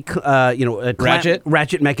 heavy,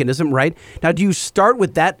 ratchet mechanism, right? Now, do you start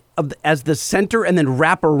with that as the center and then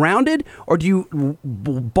wrap around it, or do you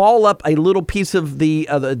ball up a little piece of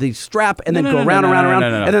the strap and then go around,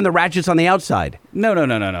 and then the ratchet's on the outside? No. You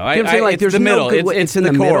know what I'm saying? Like, there's there's the middle. It's in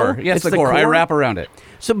the core. Middle? Yes, it's the core. I wrap around it.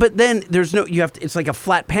 So, but then there's no. You have to. It's like a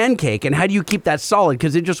flat pancake, and how do you keep that solid?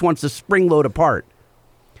 Because it just wants to spring load apart.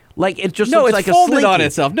 Like it just looks like a folded slinky. on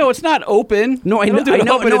itself. No, it's not open. No, I know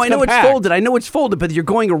it's folded. I know it's folded, but you're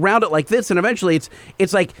going around it like this, and eventually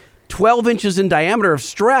it's like 12 inches in diameter of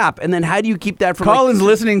strap, and then how do you keep that from? Colin's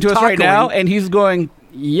listening to us right now, and he's going,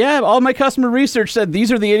 yeah, all my customer research said these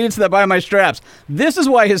are the idiots that buy my straps. This is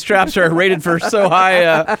why his straps are rated for so high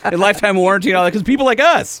a lifetime warranty and all that, because people like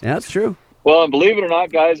us. Yeah, that's true. Well, and believe it or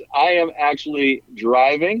not, guys, I am actually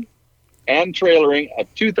driving and trailering a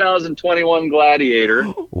 2021 Gladiator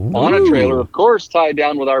on a trailer, of course, tied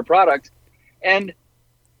down with our product. And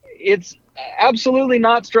it's absolutely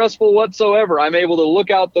not stressful whatsoever. I'm able to look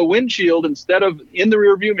out the windshield instead of in the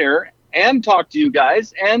rearview mirror and talk to you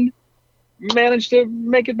guys and manage to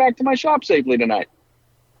make it back to my shop safely tonight.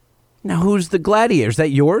 Now, who's the Gladiator? Is that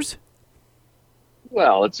yours?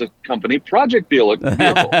 Well, it's a company project deal.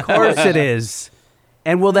 Of course it is.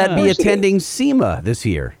 And will that be attending SEMA this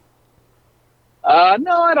year?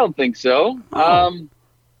 No, I don't think so. Oh.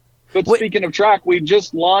 But speaking of track, we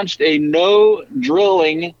just launched a no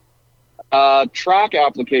drilling track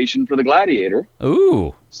application for the Gladiator.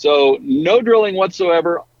 Ooh. So no drilling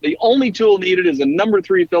whatsoever. The only tool needed is a number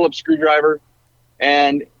 3 Phillips screwdriver.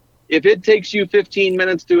 And if it takes you 15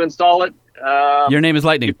 minutes to install it, your name is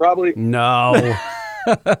Lightning. You probably no.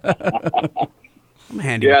 I'm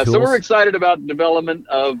handy. Yeah, tools. so we're excited about the development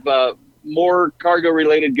of more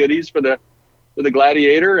cargo-related goodies for the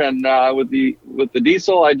Gladiator, and with the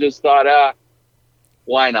diesel, I just thought,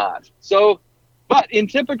 why not? So, but in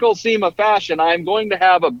typical SEMA fashion, I'm going to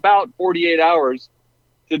have about 48 hours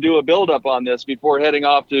to do a build-up on this before heading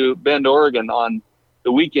off to Bend, Oregon on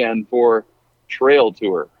the weekend for Trail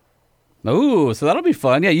Tour. Ooh, so that'll be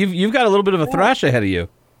fun. Yeah, you've got a little bit of a thrash ahead of you.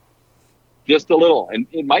 Just a little, and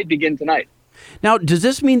it might begin tonight. Now, does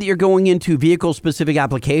this mean that you're going into vehicle-specific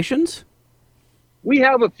applications? We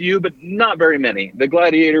have a few, but not very many. The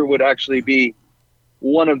Gladiator would actually be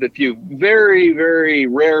one of the few. Very, very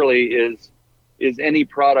rarely is any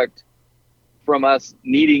product from us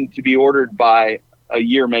needing to be ordered by a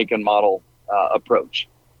year, make, and model approach.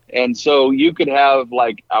 And so you could have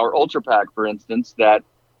like our Ultra Pack, for instance, that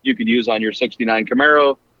you could use on your 69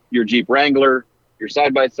 Camaro, your Jeep Wrangler, your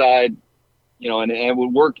side-by-side, and it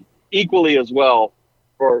would work equally as well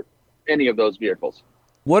for any of those vehicles.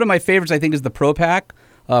 One of my favorites, I think, is the Pro Pack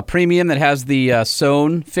Premium that has the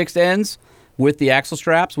sewn fixed ends with the axle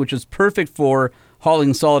straps, which is perfect for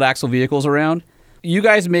hauling solid axle vehicles around. You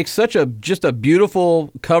guys make just a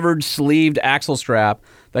beautiful covered sleeved axle strap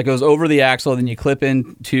that goes over the axle, then you clip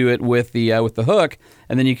into it with the hook,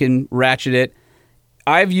 and then you can ratchet it.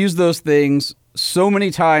 I've used those things so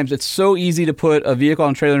many times. It's so easy to put a vehicle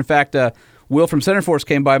on a trailer. In fact, Will from Centerforce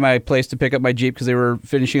came by my place to pick up my Jeep because they were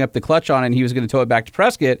finishing up the clutch on it, and he was going to tow it back to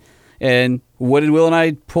Prescott. And what did Will and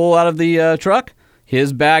I pull out of the truck?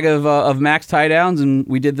 His bag of max tie downs, and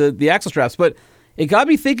we did the axle straps. But it got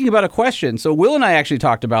me thinking about a question. So Will and I actually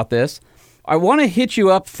talked about this. I want to hit you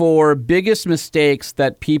up for biggest mistakes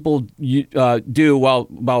that people do while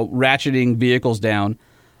ratcheting vehicles down.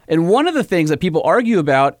 And one of the things that people argue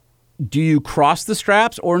about, do you cross the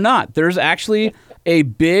straps or not? There's actually a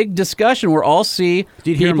big discussion where I'll see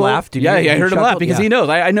Did you hear him laugh? I heard him laugh because he knows.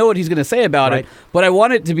 I know what he's going to say about it, but I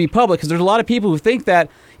want it to be public because there's a lot of people who think that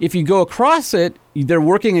if you go across it, they're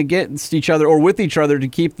working against each other or with each other to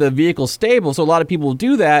keep the vehicle stable. So a lot of people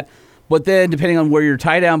do that, but then depending on where your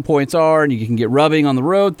tie-down points are, and you can get rubbing on the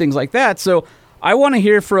road, things like that. So I want to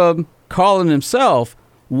hear from Colin himself,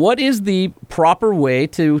 what is the proper way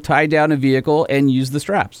to tie down a vehicle and use the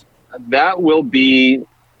straps? That will be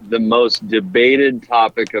the most debated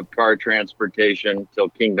topic of car transportation till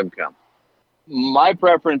kingdom come. My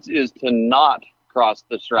preference is to not cross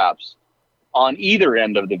the straps on either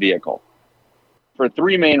end of the vehicle for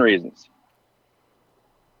three main reasons.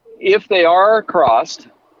 If they are crossed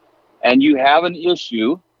and you have an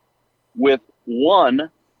issue with one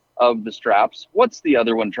of the straps, what's the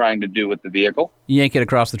other one trying to do with the vehicle? Yank it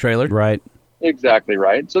across the trailer. Right. Exactly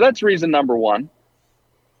right. So that's reason number one.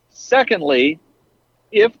 Secondly,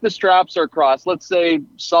 if the straps are crossed, let's say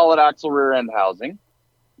solid axle rear end housing,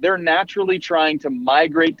 they're naturally trying to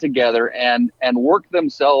migrate together and work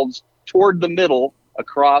themselves toward the middle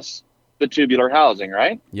across the tubular housing,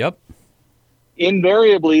 right? Yep.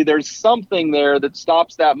 Invariably, there's something there that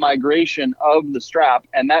stops that migration of the strap,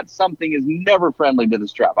 and that something is never friendly to the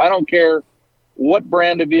strap. I don't care what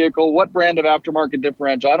brand of vehicle, what brand of aftermarket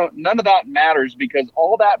differential. None of that matters because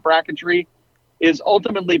all that bracketry is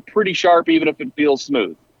ultimately pretty sharp, even if it feels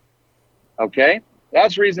smooth. Okay?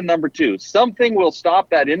 That's reason number two. Something will stop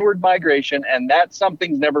that inward migration, and that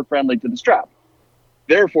something's never friendly to the strap,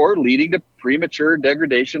 therefore leading to premature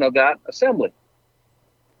degradation of that assembly.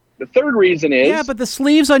 The third reason is... Yeah, but the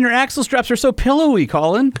sleeves on your axle straps are so pillowy,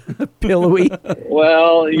 Colin. Pillowy?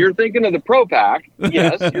 Well, you're thinking of the Pro Pack.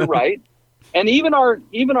 Yes, you're right. And even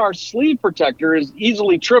our sleeve protector is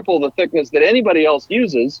easily triple the thickness that anybody else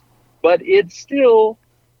uses, but it still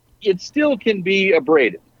can be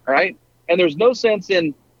abraded, right? And there's no sense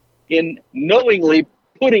in knowingly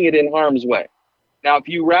putting it in harm's way. Now, if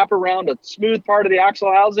you wrap around a smooth part of the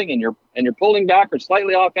axle housing and you're pulling back or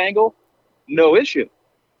slightly off angle, no issue.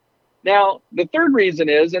 Now, the third reason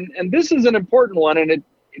is, and this is an important one, and it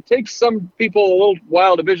takes some people a little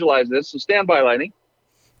while to visualize this, so stand by, Lightning.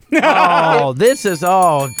 Come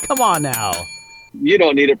on now. You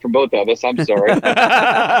don't need it from both of us. I'm sorry.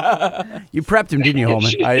 You prepped him, didn't you,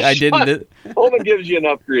 Holman? I didn't. Holman gives you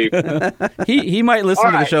enough grief. He might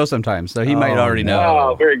listen to the show sometimes, so he might already know.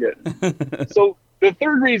 Oh, very good. So the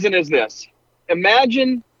third reason is this.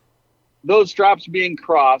 Imagine those straps being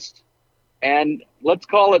crossed, and let's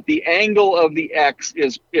call it the angle of the X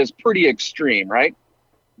is pretty extreme, right?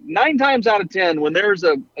 9 times out of 10, when there's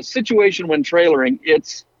a situation when trailering,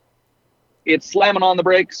 it's slamming on the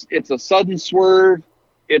brakes, it's a sudden swerve,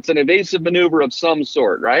 it's an evasive maneuver of some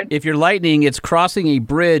sort, right? If you're Lightning, it's crossing a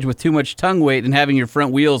bridge with too much tongue weight and having your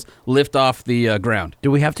front wheels lift off the ground. Do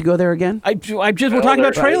we have to go there again? We're talking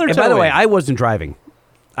about trailer towing. By the way, I wasn't driving.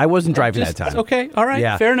 That time. Okay, all right,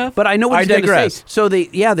 yeah. Fair enough. But I know what you're going to say. So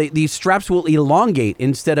these straps will elongate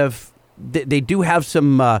instead of they do have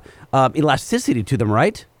some elasticity to them,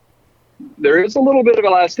 right? There is a little bit of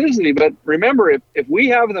elasticity, but remember, if we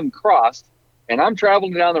have them crossed and I'm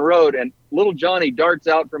traveling down the road and little Johnny darts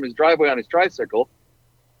out from his driveway on his tricycle,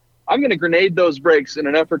 I'm going to grenade those brakes in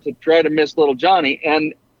an effort to try to miss little Johnny.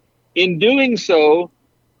 And in doing so,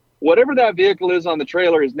 whatever that vehicle is on the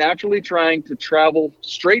trailer is naturally trying to travel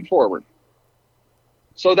straight forward.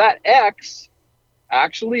 So that X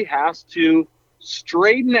actually has to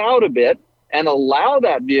straighten out a bit and allow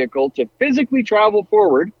that vehicle to physically travel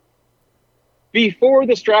forward before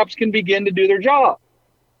the straps can begin to do their job.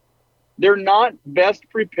 They're not best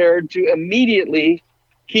prepared to immediately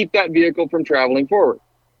keep that vehicle from traveling forward.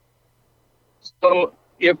 So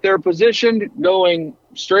if they're positioned going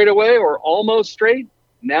straight away or almost straight,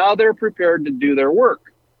 now they're prepared to do their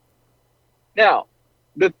work. Now,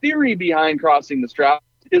 the theory behind crossing the straps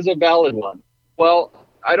is a valid one. Well,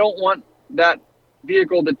 I don't want that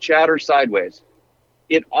vehicle to chatter sideways.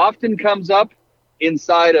 It often comes up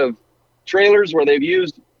inside of trailers where they've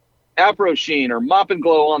used Afro Sheen or Mop and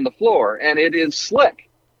Glow on the floor, and it is slick.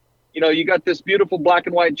 You know, you got this beautiful black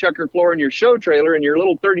and white checker floor in your show trailer, and your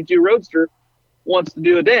little 32 Roadster wants to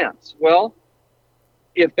do a dance. Well,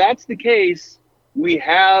 if that's the case, we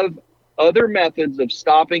have other methods of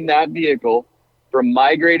stopping that vehicle from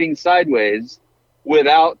migrating sideways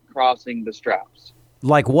without crossing the straps.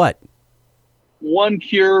 Like what? One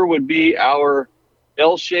cure would be our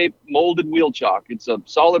L-shaped molded wheel chock. It's a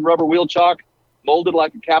solid rubber wheel chock molded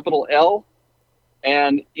like a capital L.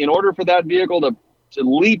 And in order for that vehicle to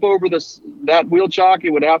leap over that wheel chock, it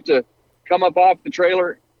would have to come up off the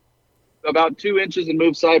trailer about 2 inches and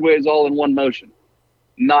move sideways all in one motion.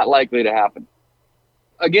 Not likely to happen.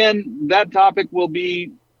 Again, that topic will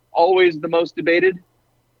be always the most debated.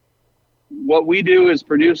 What we do is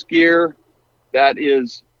produce gear that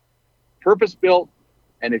is purpose-built,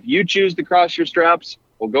 and if you choose to cross your straps,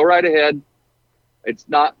 well, go right ahead. It's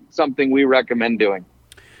not something we recommend doing.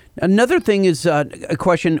 Another thing is a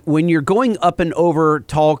question. When you're going up and over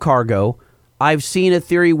tall cargo, I've seen a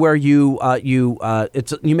theory where you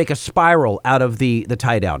make a spiral out of the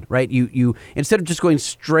tie down, right? You instead of just going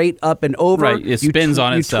straight up and over, right, it spins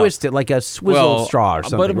on itself. You twist it like a swizzle straw or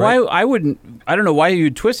something. But why I don't know why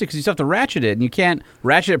you'd twist it, because you still have to ratchet it, and you can't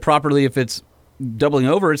ratchet it properly if it's doubling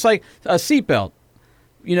over. It's like a seatbelt.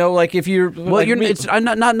 You know, like if you're it's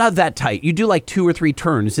not that tight. You do like 2 or 3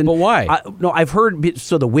 turns. And but why? I've heard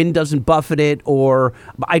so the wind doesn't buffet it, or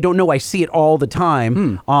I don't know. I see it all the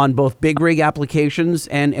time on both big rig applications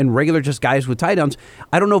and regular just guys with tie downs.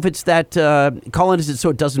 I don't know if it's that. Colin, is it so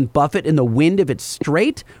it doesn't buffet in the wind if it's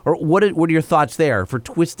straight, or what are your thoughts there for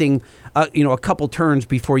twisting? A couple turns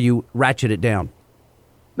before you ratchet it down.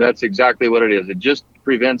 That's exactly what it is. It just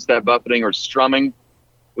prevents that buffeting or strumming.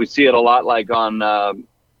 We see it a lot, like on.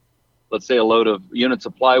 Let's say a load of units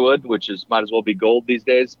of plywood, which might as well be gold these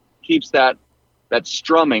days, keeps that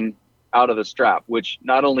strumming out of the strap, which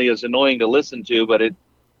not only is annoying to listen to, but it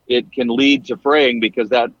can lead to fraying because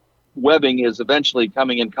that webbing is eventually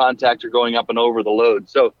coming in contact or going up and over the load.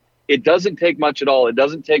 So it doesn't take much at all. It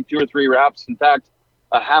doesn't take 2 or 3 wraps. In fact,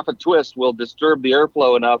 a half a twist will disturb the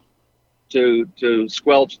airflow enough to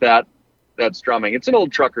squelch that strumming. It's an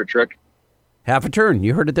old trucker trick. Half a turn.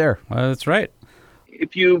 You heard it there. That's right.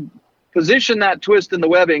 If you position that twist in the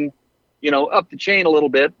webbing, up the chain a little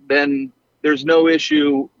bit, then there's no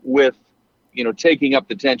issue with, taking up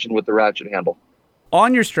the tension with the ratchet handle.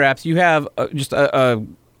 On your straps, you have just a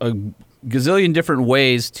gazillion different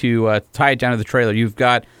ways to tie it down to the trailer. You've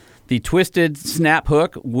got the twisted snap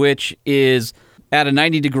hook, which is at a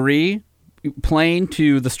 90-degree plane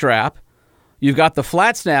to the strap. You've got the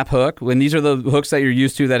flat snap hook, and these are the hooks that you're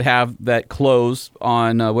used to that have that close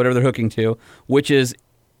on whatever they're hooking to, which is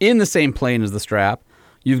in the same plane as the strap.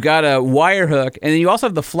 You've got a wire hook, and then you also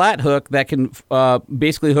have the flat hook that can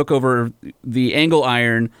basically hook over the angle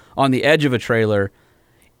iron on the edge of a trailer.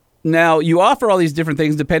 Now, you offer all these different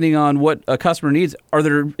things depending on what a customer needs.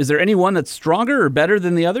 Is there any one that's stronger or better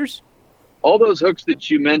than the others? All those hooks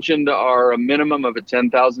that you mentioned are a minimum of a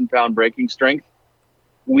 10,000-pound breaking strength.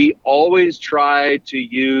 We always try to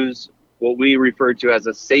use what we refer to as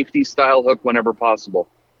a safety-style hook whenever possible,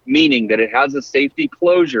 meaning that it has a safety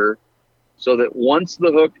closure so that once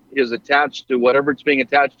the hook is attached to whatever it's being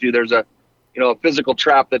attached to, there's a physical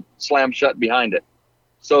trap that slams shut behind it.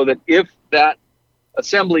 So that if that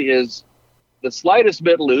assembly is the slightest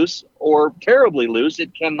bit loose or terribly loose,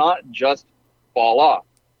 it cannot just fall off,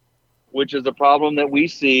 which is a problem that we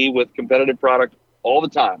see with competitive product all the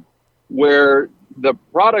time, where the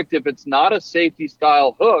product, if it's not a safety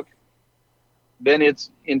style hook, then it's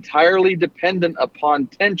entirely dependent upon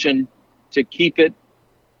tension to keep it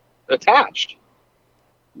attached.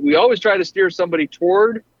 We always try to steer somebody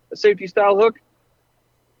toward a safety style hook.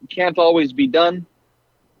 It can't always be done,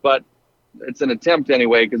 but it's an attempt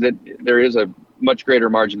anyway, because there is a much greater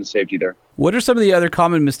margin of safety there. What are some of the other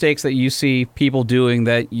common mistakes that you see people doing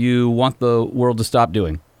that you want the world to stop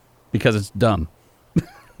doing because it's dumb?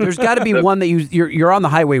 There's got to be one that you're on the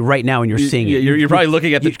highway right now and you're seeing it. You're probably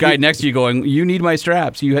looking at the guy next to you going, you need my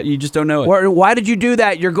straps. You just don't know it. Or why did you do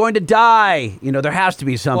that? You're going to die. There has to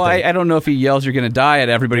be something. Well, I don't know if he yells you're going to die at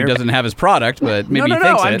everybody who doesn't have his product, but maybe he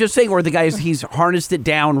thinks it. I'm just saying, or the guy he's harnessed it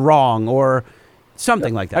down wrong or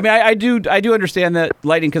something like that. I mean, I do understand that,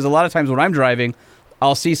 Lightning, because a lot of times when I'm driving,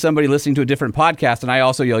 I'll see somebody listening to a different podcast and I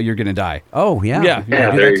also yell, you're going to die. Oh, yeah.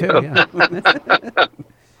 Yeah, there you go. Yeah.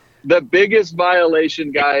 The biggest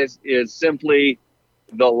violation, guys, is simply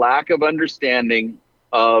the lack of understanding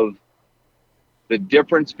of the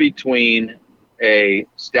difference between a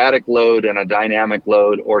static load and a dynamic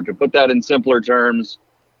load, or to put that in simpler terms,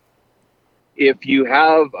 if you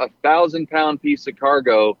have a 1,000-pound piece of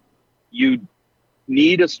cargo, you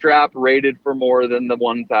need a strap rated for more than the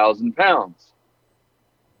 1,000 pounds.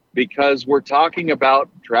 Because we're talking about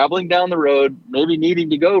traveling down the road, maybe needing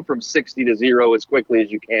to go from 60 to 0 as quickly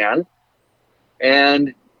as you can.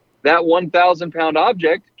 And that 1,000 pound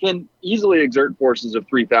object can easily exert forces of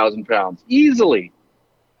 3,000 pounds, easily.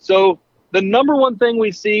 So the number one thing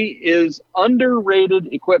we see is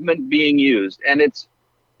underrated equipment being used. And it's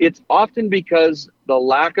often because the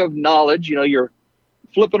lack of knowledge. You're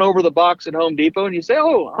flipping over the box at Home Depot and you say,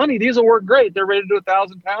 oh, honey, these will work great. They're rated to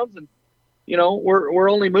 1,000 pounds. And, we're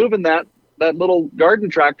only moving that little garden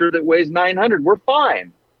tractor that weighs 900. We're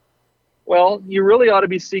fine. Well, you really ought to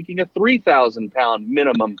be seeking a 3,000 pound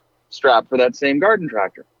minimum strap for that same garden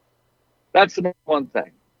tractor. That's the one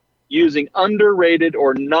thing. Using underrated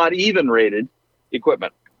or not even rated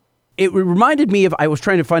equipment. It reminded me of, I was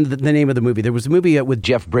trying to find the name of the movie. There was a movie with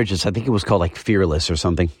Jeff Bridges. I think it was called like Fearless or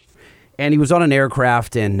something. And he was on an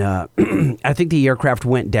aircraft, and I think the aircraft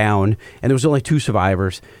went down, and there was only 2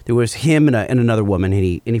 survivors. There was him and another woman,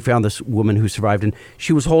 and he found this woman who survived, and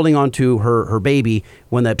she was holding on to her baby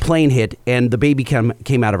when that plane hit, and the baby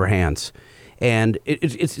came out of her hands. And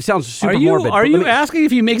it sounds super morbid. Are you asking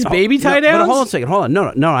if he makes baby tie-downs? No, hold on a second. Hold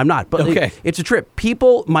on. No, I'm not. But okay. It's a trip.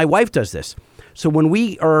 My wife does this. So when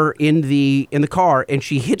we are in the car and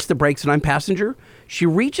she hits the brakes and I'm passenger, she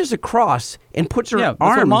reaches across and puts her that's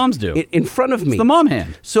arm what moms do. In front of me. It's the mom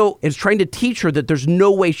hand. So it's trying to teach her that there's no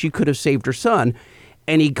way she could have saved her son.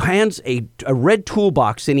 And he hands a red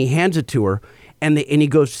toolbox and he hands it to her, and he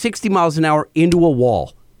goes 60 miles an hour into a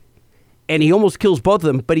wall. And he almost kills both of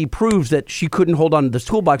them, but he proves that she couldn't hold on to this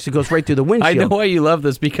toolbox. It goes right through the windshield. I know why you love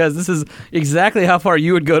this, because this is exactly how far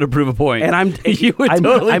you would go to prove a point. And I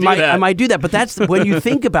might do that. But that's when you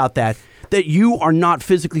think about that you are not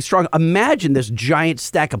physically strong. Imagine this giant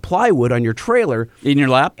stack of plywood on your trailer. In your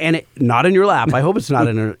lap? And not in your lap. I hope it's not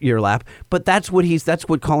in your lap. But that's what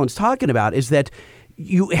Colin's talking about, is that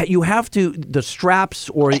you have to, the straps,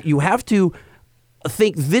 or you have to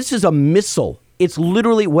think this is a missile. It's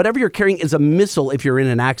literally, whatever you're carrying is a missile if you're in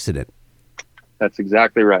an accident. That's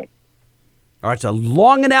exactly right. All right, it's a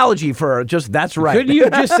long analogy for just that's right. Couldn't you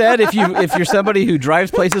have just said if you're somebody who drives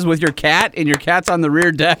places with your cat and your cat's on the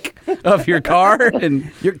rear deck of your car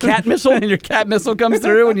and your cat missile comes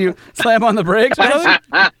through and you slam on the brakes?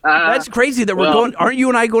 That's crazy that we're going. Aren't you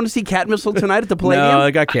and I going to see Cat Missile tonight at the Palladium? No,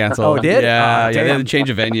 it got canceled. Oh, it did? Yeah, they had to change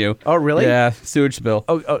a venue. Oh, really? Yeah, sewage spill.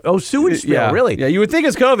 Oh, sewage spill, yeah. Really? Yeah, you would think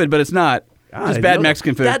it's COVID, but it's not. Just bad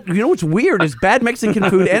Mexican food. You know what's weird is bad Mexican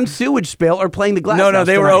food and sewage spill are playing the glass. No,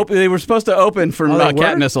 they were open. They were supposed to open for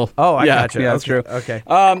Cat Missile. Oh, I gotcha. Yeah, that's true. Okay.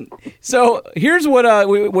 So here's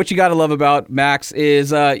what you got to love about Max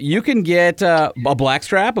is you can get a black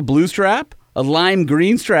strap, a blue strap, a lime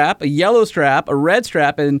green strap, a yellow strap, a red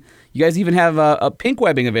strap, and you guys even have a pink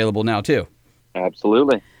webbing available now too.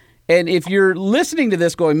 Absolutely. And if you're listening to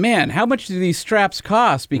this going, man, how much do these straps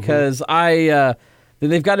cost? Because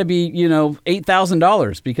they've got to be,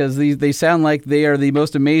 $8,000 because they sound like they are the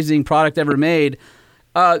most amazing product ever made.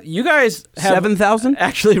 You guys have $7,000?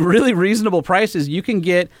 Actually really reasonable prices. You can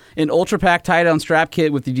get an Ultra Pack tie-down strap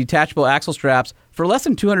kit with the detachable axle straps for less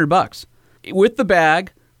than $200 with the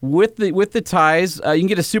bag, with the ties. You can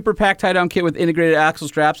get a Super Pack tie-down kit with integrated axle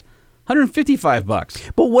straps.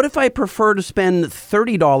 $155. But what if I prefer to spend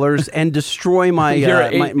 $30 and destroy my your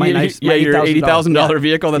 $80,000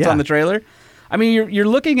 vehicle that's on the trailer? I mean, you're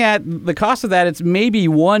looking at the cost of that. It's maybe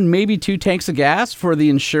 1, maybe 2 tanks of gas for the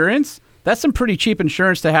insurance. That's some pretty cheap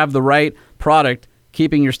insurance to have the right product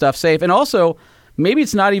keeping your stuff safe. And also, maybe you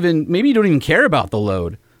don't even care about the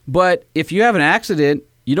load. But if you have an accident,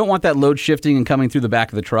 you don't want that load shifting and coming through the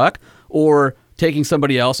back of the truck or taking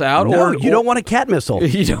somebody else out. No, you don't want a cat missile.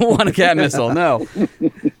 You don't want a cat missile, no.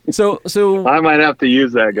 So I might have to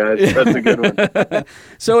use that, guys. That's a good one.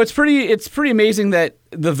 So it's pretty amazing that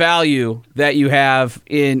the value that you have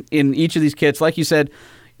in each of these kits, like you said,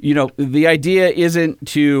 the idea isn't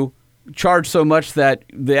to charge so much that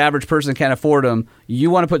the average person can't afford them. You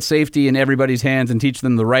want to put safety in everybody's hands and teach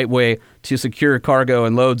them the right way to secure cargo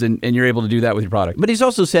and loads, and you're able to do that with your product. But he's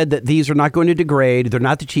also said that these are not going to degrade. They're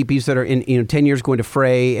not the cheapies that are in 10 years going to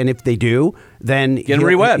fray, and if they do, then he'll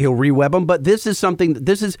re-web them. But this is something.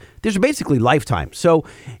 These are basically lifetime. So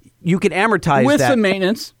you can amortize with that some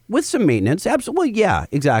maintenance. With some maintenance, absolutely, yeah,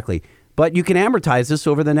 exactly. But you can amortize this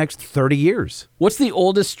over the next 30 years. What's the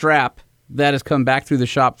oldest strap that has come back through the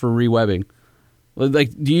shop for re-webbing?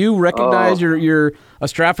 Like, do you recognize your a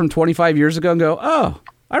strap from 25 years ago and go, oh,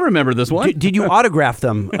 I remember this one? Did you autograph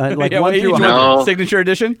them? One through 100? Signature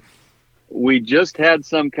edition? We just had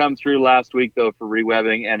some come through last week, though, for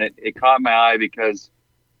re-webbing, and it caught my eye because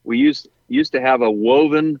we used to have a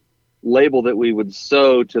woven label that we would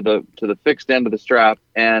sew to the fixed end of the strap,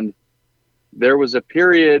 and there was a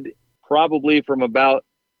period probably from about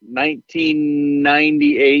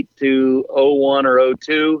 1998 to 01 or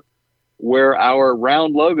 02 where our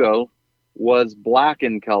round logo was black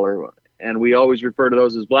in color. And we always refer to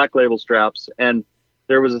those as Black Label straps. And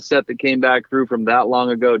there was a set that came back through from that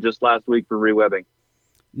long ago, just last week for rewebbing.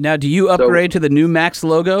 Now, do you upgrade to the new Max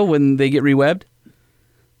logo when they get rewebbed?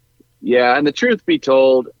 Yeah, and the truth be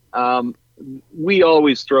told, we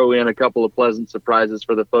always throw in a couple of pleasant surprises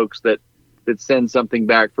for the folks that send something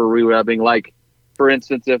back for rewebbing. Like, for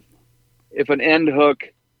instance, if an end hook,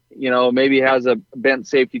 maybe has a bent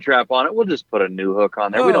safety trap on it, we'll just put a new hook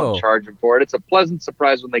on there. We don't charge them for it. It's a pleasant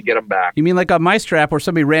surprise when they get them back. You mean like on my strap where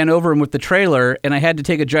somebody ran over him with the trailer and I had to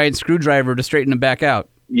take a giant screwdriver to straighten him back out?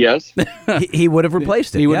 Yes. he would have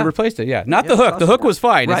replaced it. He would have replaced it, yeah. Not the hook. The hook was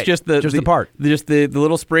fine. Right. It's just the part. Just the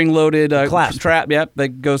little spring-loaded strap,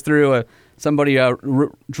 that goes through. Somebody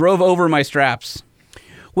drove over my straps.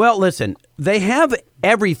 Well, listen, they have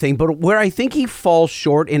everything, but where I think he falls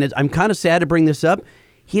short, and I'm kind of sad to bring this up,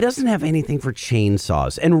 he doesn't have anything for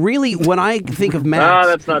chainsaws. And really, when I think of Max...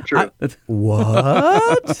 that's not true.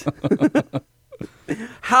 What?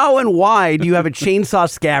 How and why do you have a chainsaw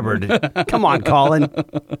scabbard? Come on, Colin.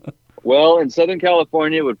 Well, in Southern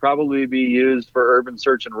California, it would probably be used for urban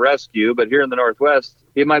search and rescue, but here in the Northwest,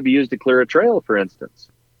 it might be used to clear a trail, for instance.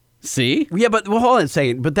 See? Yeah, but hold on a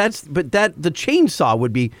second. But the chainsaw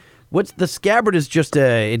would be... What's the scabbard is just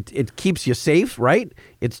it keeps you safe, right?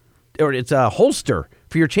 It's a holster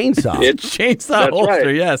for your chainsaw. It's chainsaw holster,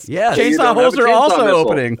 right. yes. Yes. Chainsaw holster also missile.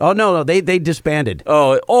 opening. Oh, no, they disbanded.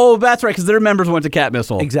 Oh, that's right, because their members went to Cat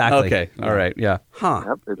Missile. Exactly. Okay, all right, yeah. Huh.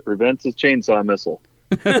 Yep, it prevents his chainsaw missile.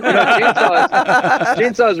 Chainsaw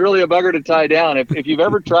is really a bugger to tie down. If you've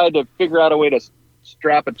ever tried to figure out a way to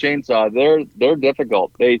strap a chainsaw, they're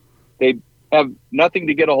difficult. They have nothing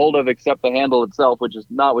to get a hold of except the handle itself, which is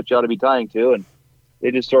not what you ought to be tying to, and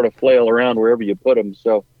they just sort of flail around wherever you put them.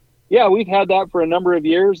 So, yeah, we've had that for a number of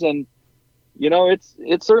years, and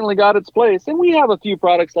it's certainly got its place. And we have a few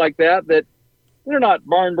products like that they're not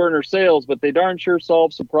barn burner sales, but they darn sure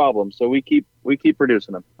solve some problems. So we keep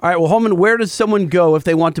producing them. All right, well, Holman, where does someone go if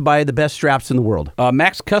they want to buy the best straps in the world?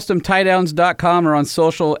 MaxCustomTieDowns.com or on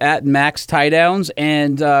social at MaxTieDowns.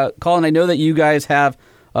 And Colin, I know that you guys have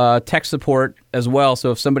tech support as well.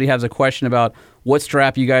 So if somebody has a question about what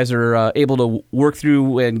strap you guys are able to work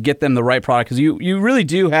through and get them the right product, because you really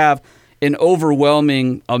do have an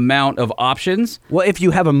overwhelming amount of options. Well, if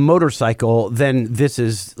you have a motorcycle, then this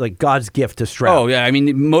is like God's gift to strap. Oh, yeah. I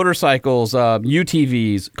mean, motorcycles,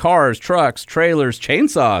 UTVs, cars, trucks, trailers,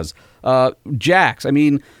 chainsaws, jacks. I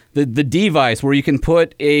mean, the device where you can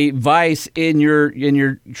put a vise in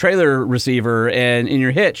your trailer receiver and in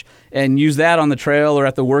your hitch and use that on the trail or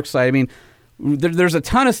at the work site. I mean, there's a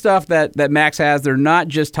ton of stuff that Max has. They're not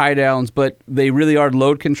just tie downs, but they really are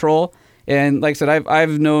load control. And like I said,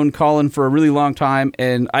 I've known Colin for a really long time,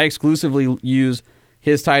 and I exclusively use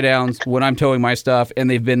his tie downs when I'm towing my stuff, and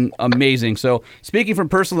they've been amazing. So speaking from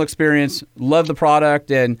personal experience, love the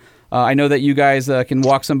product, and I know that you guys can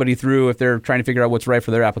walk somebody through if they're trying to figure out what's right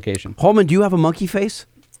for their application. Holman, do you have a monkey face?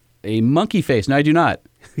 A monkey face? No, I do not.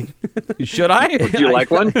 Should I? Would you like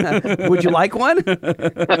one? Would you like one?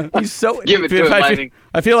 He's so... Give it to him, Lightning.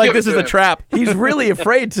 I feel like this is a trap. He's really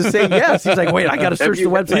afraid to say yes. He's like, wait, I got to search the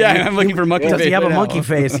website. Yeah, I'm looking for monkey face. Does he have a monkey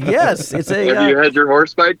face? Yes. It's a... Have you had your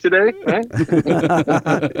horse fight today?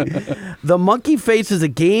 The monkey face is a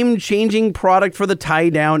game-changing product for the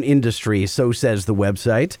tie-down industry, so says the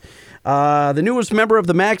website. The newest member of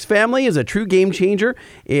the Max family is a true game changer.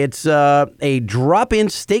 It's a drop-in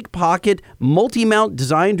stake pocket multi-mount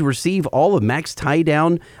designed to receive all of Max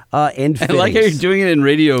tie-down end fittings. I like how you're doing it in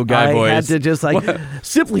radio guy voice. I had to just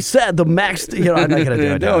simply said the Max. I'm not going to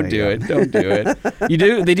do it. Don't do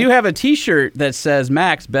it. They do have a T-shirt that says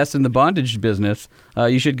Max Best in the Bondage Business.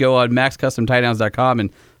 You should go on MaxCustomTieDowns.com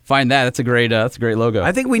and find that. That's a great logo.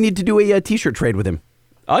 I think we need to do a T-shirt trade with him.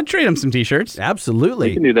 I'll trade him some T-shirts. Absolutely,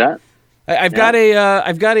 you can do that. I've got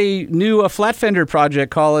a new flat fender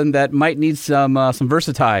project, Colin, that might need some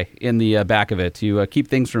Versatie in the back of it to keep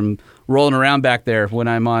things from rolling around back there when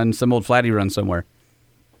I'm on some old flatty run somewhere.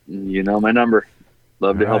 You know my number.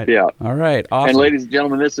 Love to help you out. All right, awesome. And ladies and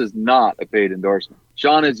gentlemen, this is not a paid endorsement.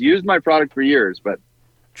 Sean has used my product for years, but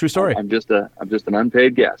true story. I'm just an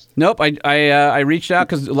unpaid guest. Nope. I reached out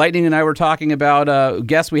because Lightning and I were talking about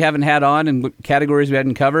guests we haven't had on and categories we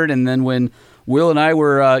hadn't covered, and then when Will and I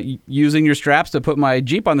were using your straps to put my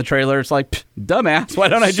Jeep on the trailer, it's like, dumbass, why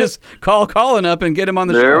don't I just call Colin up and get him on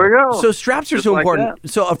the show? There we go. So straps are just so important.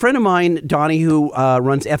 So a friend of mine, Donnie, who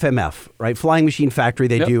runs FMF, right, Flying Machine Factory,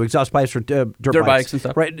 they do exhaust pipes for dirt bikes and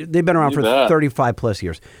stuff. Right, they've been around for 35 plus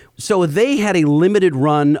years. So they had a limited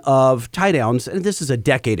run of tie downs, and this is a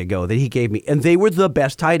decade ago that he gave me, and they were the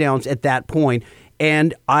best tie downs at that point.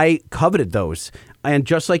 and I coveted those. And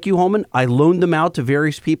just like you, Holman, I loaned them out to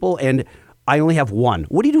various people, and I only have one.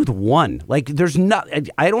 What do you do with one? Like, there's not.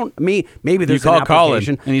 Maybe there's You call an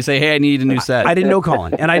application. Colin and you say, "Hey, I need a new set." I didn't know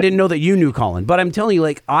Colin, and I didn't know that you knew Colin. But I'm telling you,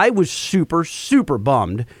 like, I was super, super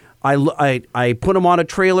bummed. I put them on a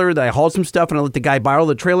trailer. I hauled some stuff, and I let the guy borrow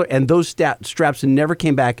the trailer. And those straps never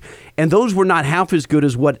came back. And those were not half as good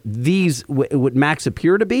as what these what Max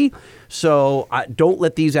appear to be. So don't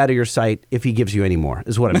let these out of your sight if he gives you any more.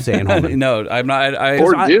 Is what I'm saying, Holman. No, I'm not.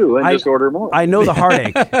 Just order more. I know the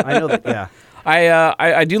heartache. I know that. Yeah.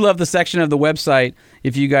 I do love the section of the website.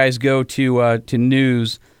 If you guys go to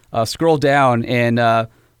news, scroll down, and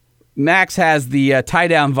Max has the tie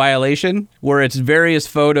down violation, where it's various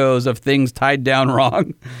photos of things tied down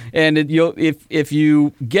wrong. And if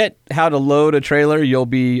you get how to load a trailer, you'll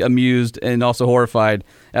be amused and also horrified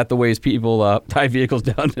at the ways people tie vehicles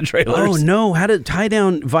down to trailers. Oh no! How to tie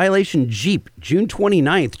down violation Jeep, June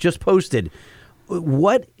 29th, just posted.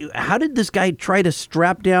 What? How did this guy try to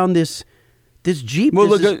strap down this Jeep?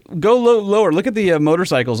 Well, go lower. Look at the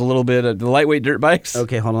motorcycles a little bit, the lightweight dirt bikes.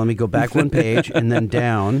 Okay, hold on. Let me go back one page and then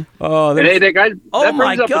down. Oh, hey, guys, that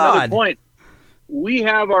my brings up God. another point. We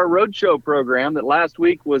have our roadshow program that last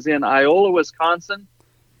week was in Iola, Wisconsin.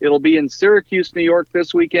 It'll be in Syracuse, New York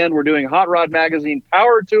this weekend. We're doing Hot Rod Magazine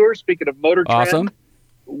Power Tour. Speaking of Motor Trend, awesome.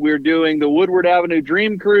 We're doing the Woodward Avenue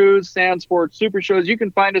Dream Cruise, Sand Sports Super Shows. You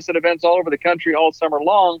can find us at events all over the country all summer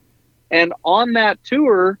long. And on that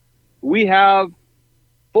tour, we have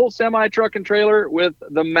full semi truck and trailer with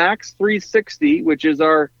the Max 360, which is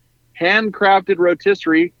our handcrafted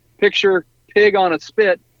rotisserie. Picture pig on a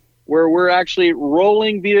spit, where we're actually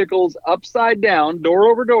rolling vehicles upside down, door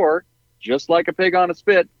over door, just like a pig on a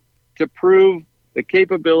spit, to prove the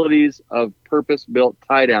capabilities of purpose-built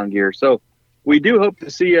tie-down gear. So we do hope to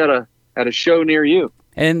see you at a show near you.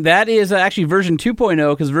 And that is actually version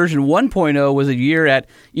 2.0, because version 1.0 was a year at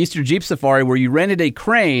Easter Jeep Safari where you rented a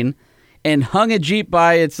crane and hung a Jeep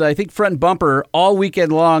by its, I think, front bumper all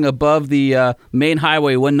weekend long above the main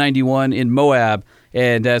highway 191 in Moab.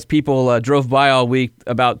 And as people drove by all week,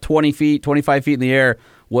 about 20 feet, 25 feet in the air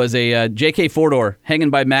was a JK 4-door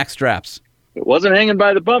hanging by Max straps. It wasn't hanging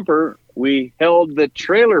by the bumper. We held the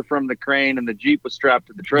trailer from the crane, and the Jeep was strapped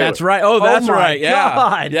to the trailer. That's right. Oh, that's my right. Yeah.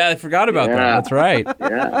 God. Yeah, I forgot about that. That's right.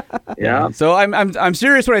 Yeah. So I'm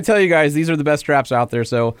serious when I tell you guys these are the best straps out there.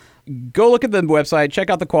 So go look at the website, check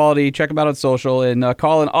out the quality, check them out on social, and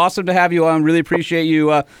Colin, awesome to have you on. Really appreciate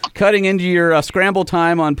you cutting into your scramble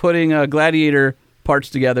time on putting Gladiator parts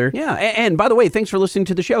together. Yeah, and by the way, thanks for listening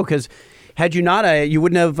to the show, because had you not, you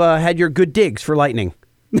wouldn't have had your good digs for lightning.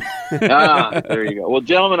 There you go. Well,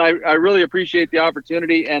 gentlemen, I really appreciate the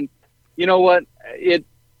opportunity, and you know what? It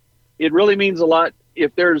really means a lot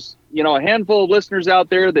if there's a handful of listeners out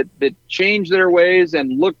there that change their ways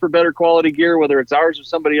and look for better quality gear, whether it's ours or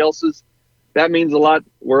somebody else's. That means a lot.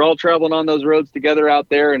 We're all traveling on those roads together out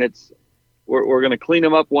there, and we're going to clean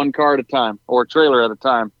them up one car at a time, or trailer at a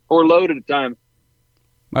time, or load at a time.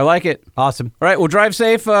 I like it. Awesome. All right, we'll drive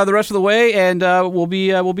safe the rest of the way, and we'll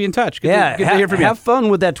be in touch. Good to hear from you. Have fun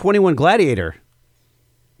with that 21 Gladiator.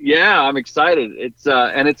 Yeah, I'm excited. It's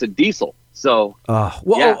and it's a diesel. So. Stop.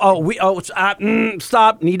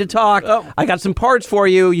 Need to talk. I got some parts for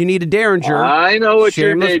you. You need a Derringer. I know what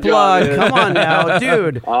Shameless your day plug. job is. Come on now,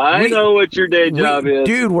 dude. I know what your day job is.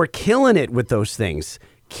 Dude, we're killing it with those things.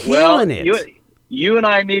 Killing it. You and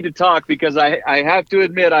I need to talk, because I have to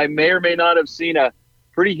admit I may or may not have seen a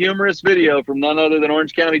pretty humorous video from none other than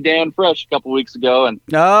Orange County Dan Fresh a couple weeks ago. And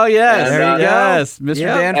oh yes, there you go. Yes, Mr.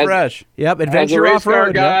 Dan Fresh. Yep, Adventure as a race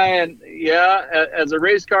car guy, as a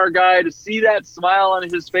race car guy, to see that smile on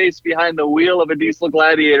his face behind the wheel of a diesel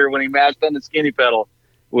Gladiator when he mashed on the skinny pedal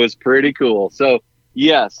was pretty cool. So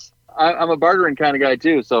yes, I'm a bartering kind of guy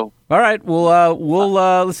too. So all right, we'll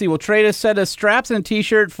let's see. We'll trade a set of straps and a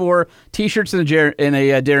T-shirt for T-shirts and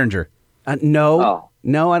a Derringer. No. Oh.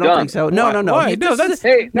 No, I don't think so. No. Hold on Gail, a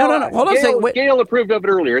second. Wait. Gail approved of it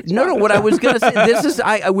earlier. It's fine. What I was going to say, this is,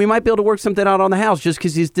 we might be able to work something out on the house, just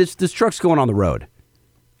because this truck's going on the road.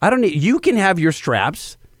 You can have your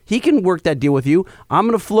straps. He can work that deal with you. I'm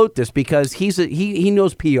going to float this because he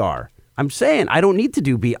knows PR. I'm saying I don't need to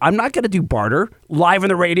do I'm not going to do barter live on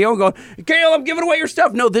the radio and go, Gail, I'm giving away your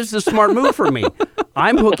stuff. No, this is a smart move for me.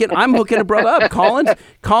 I'm hooking a brother up.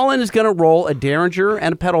 Colin is going to roll a Derringer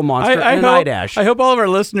and a pedal monster and an iDash. I hope all of our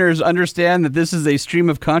listeners understand that this is a stream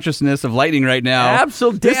of consciousness of Lightning right now.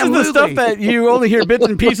 Absolutely. This is the stuff that you only hear bits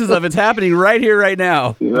and pieces of. It's happening right here, right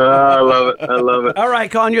now. I love it. All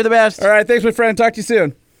right, Colin, you're the best. All right, thanks, my friend. Talk to you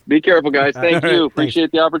soon. Be careful, guys. Thank you.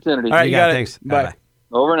 Appreciate the opportunity. All right, you got it. Thanks. Bye.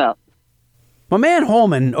 Over and out. My man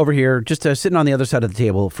Holman over here, just sitting on the other side of the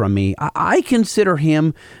table from me, I consider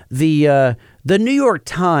him the New York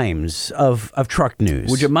Times of truck news.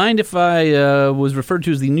 Would you mind if I was referred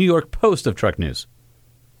to as the New York Post of truck news?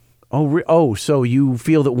 Oh, so you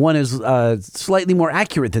feel that one is slightly more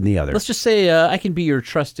accurate than the other? Let's just say I can be your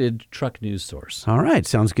trusted truck news source. All right,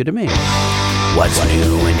 sounds good to me. What's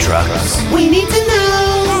new in trucks? We need to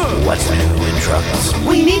know. What's new in trucks?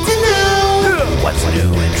 We need to know. What's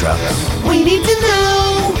new in trucks? We need to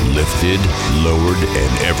know. Lifted, lowered,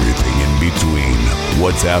 and everything in between.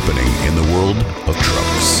 What's happening in the world of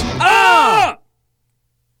trucks?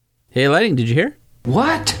 Hey, Lighting, did you hear?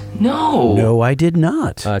 What? No. No, I did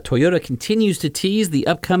not. Toyota continues to tease the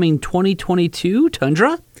upcoming 2022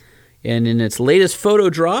 Tundra, and in its latest photo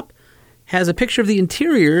drop, has a picture of the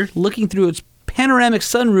interior looking through its panoramic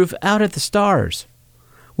sunroof out at the stars,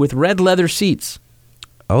 with red leather seats.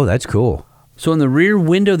 Oh, that's cool. So in the rear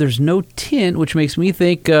window, there's no tint, which makes me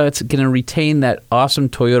think it's going to retain that awesome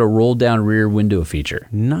Toyota roll-down rear window feature.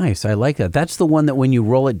 Nice. I like that. That's the one that when you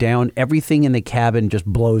roll it down, everything in the cabin just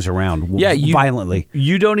blows around violently.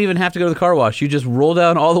 You don't even have to go to the car wash. You just roll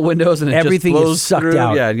down all the windows and everything just blows is sucked through.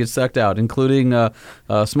 out. Yeah, it gets sucked out, including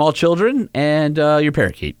small children and your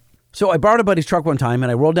parakeet. So I borrowed a buddy's truck one time, and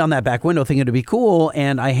I rolled down that back window thinking it'd be cool,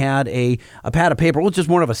 and I had a pad of paper. Well, it's just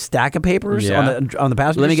more of a stack of papers on the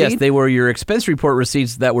passenger Let me seat. guess, they were your expense report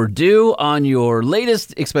receipts that were due on your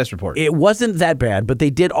latest expense report. It wasn't that bad, but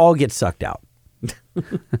they did all get sucked out.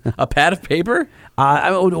 A pad of paper?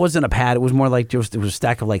 It wasn't a pad. It was more like it was a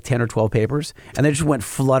stack of like 10 or 12 papers, and they just went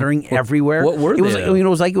fluttering everywhere. What were it was, they? It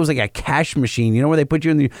was like a cash machine. You know where they put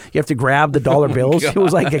you in you have to grab the dollar bills. It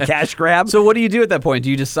was like a cash grab. So what do you do at that point? Do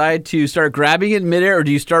you decide to start grabbing it in midair, or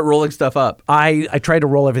do you start rolling stuff up? I tried to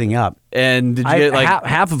roll everything up. And did you get like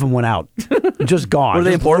half of them went out, just gone. Were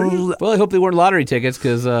they important? Well, I hope they weren't lottery tickets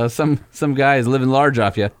because some guy is living large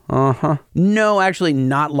off you. No, actually,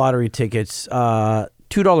 not lottery tickets.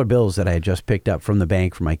 $2 bills that I had just picked up from the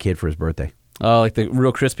bank for my kid for his birthday. Oh, like the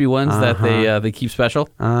real crispy ones that they keep special.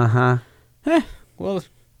 Well,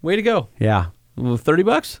 way to go. Yeah. Well,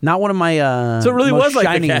 $30? Not one of my so it really most was like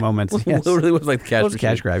shining moments. Yes. It really was like the cash. It was a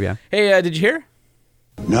cash grab. Yeah. Hey, did you hear?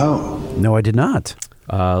 No, I did not.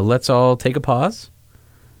 Let's all take a pause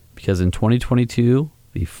because in 2022,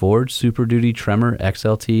 the Ford Super Duty Tremor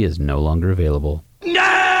XLT is no longer available.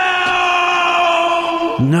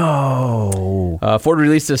 No. Ford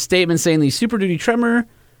released a statement saying the Super Duty Tremor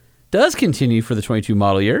does continue for the 22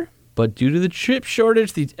 model year, but due to the chip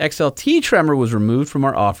shortage, the XLT Tremor was removed from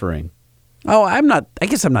our offering. Oh, I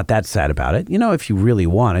guess I'm not that sad about it. You know, if you really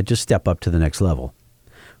want it, just step up to the next level.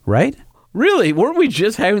 Right? Really? Weren't we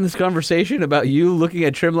just having this conversation about you looking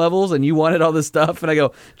at trim levels and you wanted all this stuff? And I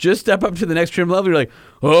go, just step up to the next trim level. You're like,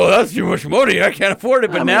 oh, that's too much money. I can't afford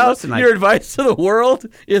it. But your advice to the world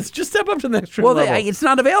is just step up to the next trim level. Well, it's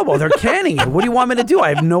not available. They're canning it. What do you want me to do?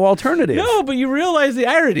 I have no alternative. No, but you realize the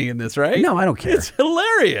irony in this, right? No, I don't care. It's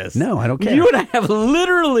hilarious. No, I don't care. You and I have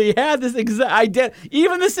literally had this exact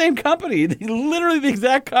even the same company, literally the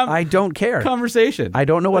exact I don't care. Conversation. I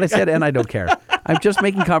don't know what I said, and I don't care. I'm just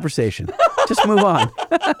making conversation. Just move on.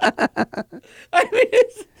 I mean,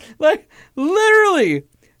 it's like literally,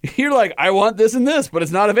 you're like, I want this and this, but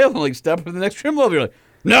it's not available. Like, step up to the next trim level. You're like,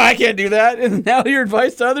 no, I can't do that. And now your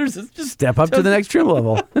advice to others is just step up to the next trim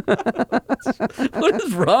level. What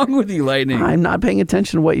is wrong with you, Lightning? I'm not paying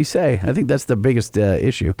attention to what you say. I think that's the biggest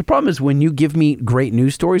issue. The problem is when you give me great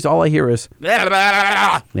news stories, all I hear is,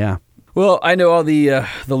 yeah. Well, I know all the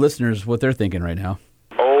listeners, what they're thinking right now.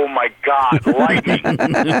 Oh, my God, Lightning.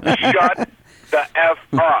 Shut the F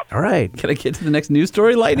up. All right. Can I get to the next news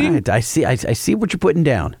story, Lightning? All right. I see what you're putting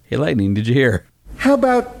down. Hey, Lightning, did you hear? How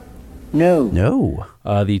about no? No.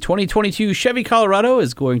 The 2022 Chevy Colorado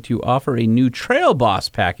is going to offer a new Trail Boss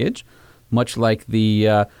package, much like the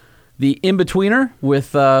in-betweener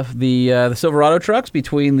with the Silverado trucks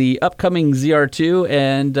between the upcoming ZR2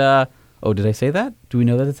 and... did I say that? Do we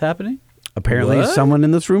know that it's happening? Apparently someone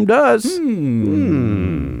in this room does.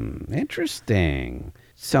 Interesting.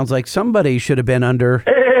 Sounds like somebody should have been under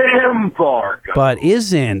embargo, but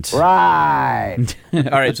isn't. Right. All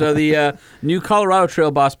right, so the new Colorado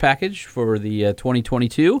Trail Boss package for the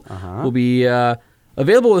 2022 will be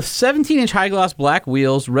available with 17-inch high-gloss black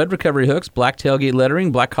wheels, red recovery hooks, black tailgate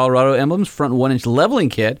lettering, black Colorado emblems, front 1-inch leveling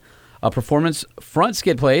kit, a performance front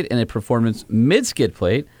skid plate, and a performance mid-skid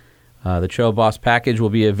plate. The Trail Boss package will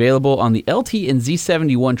be available on the LT and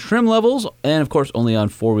Z71 trim levels, and of course only on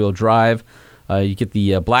four-wheel drive. You get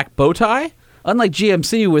the black bow tie. Unlike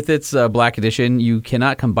GMC with its black edition, you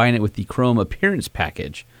cannot combine it with the chrome appearance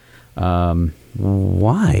package.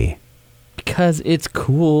 Why? Because it's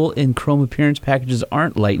cool and Chrome appearance packages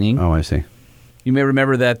aren't Lightning. Oh, I see. You may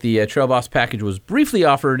remember that the Trail Boss package was briefly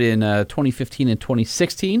offered in 2015 and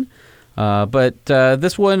 2016. But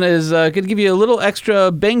this one is going to give you a little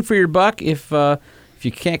extra bang for your buck if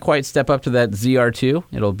you can't quite step up to that ZR2.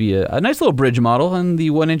 It'll be a nice little bridge model, and the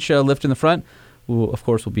 1-inch lift in the front, will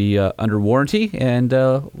be under warranty and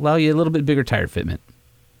allow you a little bit bigger tire fitment.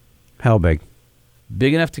 How big?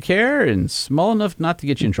 Big enough to care and small enough not to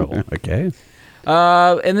get you in trouble. Okay.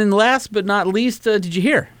 And then last but not least, did you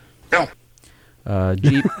hear? No.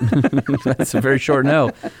 Jeep. That's a very short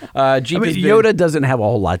no. Jeep Yoda doesn't have a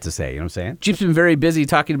whole lot to say. You know what I'm saying? Jeep's been very busy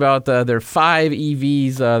talking about their 5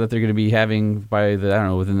 EVs that they're going to be having by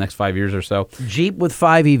within the next 5 years or so. Jeep with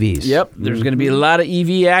 5 EVs. Yep. There's going to be a lot of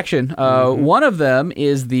EV action. One of them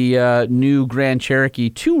is the new Grand Cherokee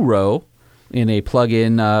 2-row in a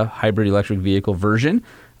plug-in hybrid electric vehicle version.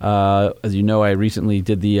 As you know, I recently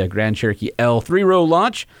did the Grand Cherokee L 3-row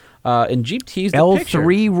launch. And Jeep teased the picture. L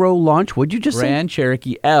 3-row launch? What'd you just say? Grand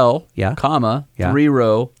Cherokee L,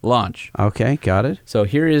 3-row launch. Okay, got it. So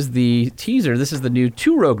here is the teaser. This is the new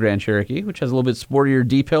 2-row Grand Cherokee, which has a little bit sportier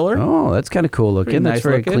D-pillar. Oh, that's kind of cool looking. Pretty That's nice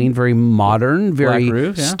very looking. clean, very modern, very Black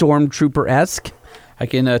roof, yeah. Stormtrooper-esque. I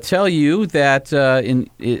can tell you that how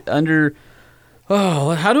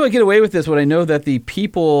do I get away with this when I know that the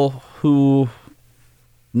people who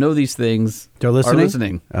know these things They're are listening?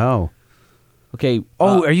 listening? Oh. Okay.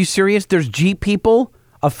 Are you serious? There's Jeep people,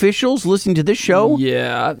 officials listening to this show?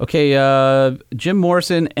 Yeah. Okay, Jim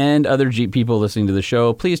Morrison and other Jeep people listening to the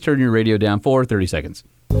show, please turn your radio down for 30 seconds.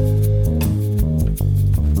 All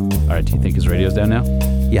right, do you think his radio's down now?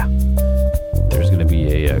 Yeah. There's going to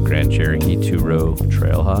be a Grand Cherokee 2-row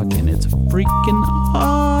Trailhawk, and it's freaking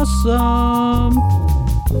awesome.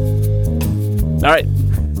 All right.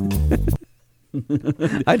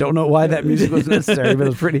 I don't know why that music was necessary, but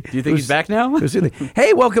it was pretty. Do you think he's back now?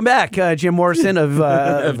 Hey, welcome back, Jim Morrison of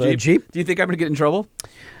Jeep. Do you think I'm going to get in trouble?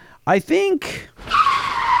 I think.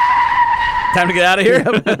 Time to get out of here?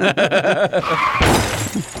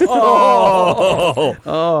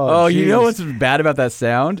 You know what's bad about that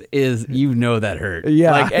sound is that hurt.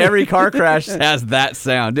 Yeah. Like every car crash has that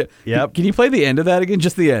sound. Yep. Can you play the end of that again?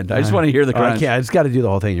 Just the end. I just want to hear the crunch. Okay, I just got to do the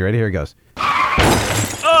whole thing. You ready? Here it goes.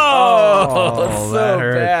 Oh, it's so that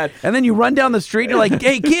hurt. bad. And then you run down the street and you're like,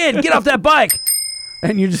 hey, kid, get off that bike.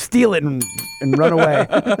 And you just steal it and run away.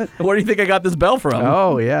 Where do you think I got this bell from?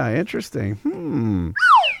 Oh, yeah. Interesting.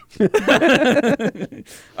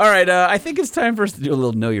 All right. I think it's time for us to do a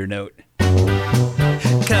little Know Your Note.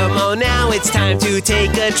 Come on now, it's time to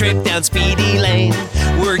take a trip down Speedy Lane.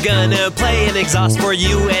 We're gonna play an exhaust for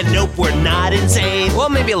you, and nope, we're not insane. Well,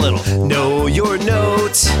 maybe a little. Know your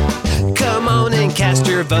note. Come on and cast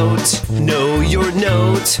your vote. Know your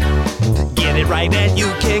note. Get it right and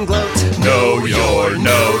you can gloat. Know your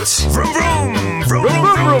note. Vroom, vroom, vroom,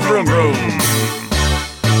 vroom, vroom, vroom, vroom.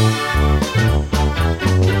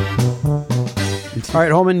 All right,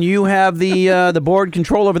 Holman, you have the board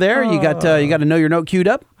control over there. You got to Know Your Note queued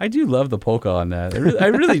up. I do love the polka on that. I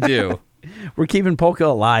really do. We're keeping polka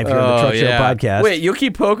alive here on the Truck Show podcast. Wait, you'll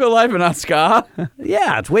keep polka alive and not ska?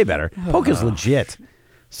 Yeah, it's way better. Polka's legit.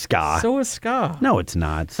 Ska. So is ska. No, it's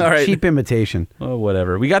not. It's All right. cheap imitation. Oh,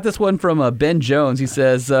 whatever. We got this one from Ben Jones. He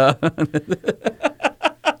says,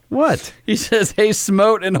 What? He says, hey,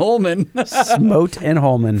 Smote and Holman. Smote and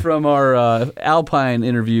Holman. From our Alpine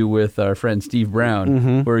interview with our friend Steve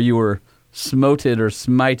Brown, where you were smoted or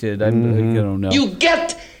smited. I don't know. You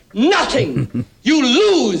get nothing. You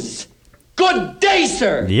lose. Good day,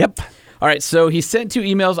 sir. Yep. All right, so he sent 2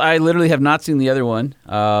 emails. I literally have not seen the other one,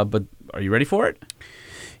 but are you ready for it?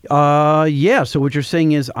 Yeah, so what you're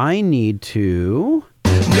saying is I need to...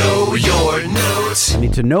 Know your notes. I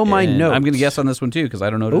need to know my notes. I'm going to guess on this one, too, because I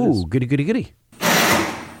don't know what it is. Ooh, goody, goody, goody.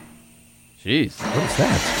 Jeez. What is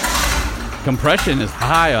that? Compression is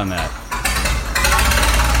high on that.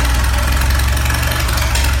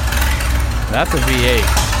 That's a V8.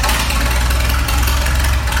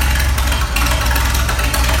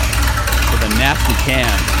 With a nasty cam.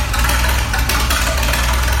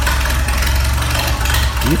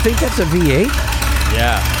 You think that's a V8?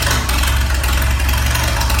 Yeah.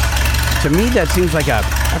 To me, that seems like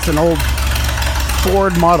that's an old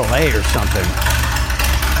Ford Model A or something.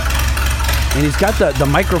 And he's got the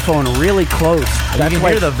microphone really close. You can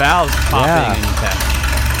hear the valves popping. Yeah.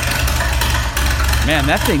 Man,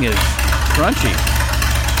 that thing is crunchy.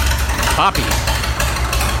 Poppy.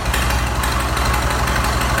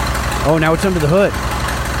 Oh, now it's under the hood.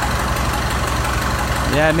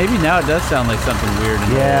 Yeah, maybe now it does sound like something weird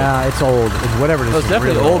and Yeah, it's old. It's whatever it is. It's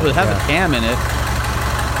definitely really old, but it has yeah. a cam in it.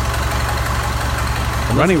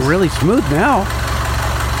 Running really smooth now.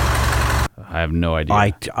 I have no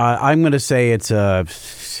idea. I'm going to say it's a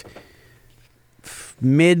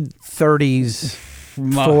mid-30s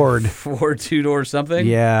Ford. Ford two-door something?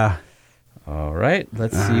 Yeah. All right.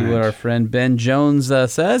 Let's see what our friend Ben Jones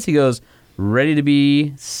says. He goes, ready to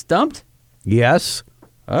be stumped? Yes.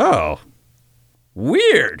 Oh.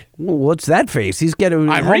 Weird. Well, what's that face? He's got I'm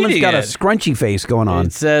Holman's reading got a it. scrunchy face going on.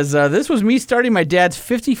 It says, this was me starting my dad's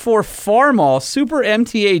 54 Farmall Super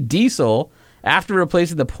MTA diesel after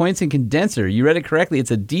replacing the points and condenser. You read it correctly.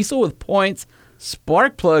 It's a diesel with points,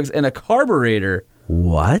 spark plugs, and a carburetor.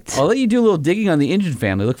 What? I'll let you do a little digging on the engine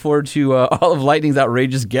family. Look forward to all of Lightning's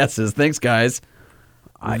outrageous guesses. Thanks, guys.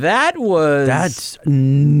 That's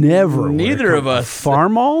never neither of us.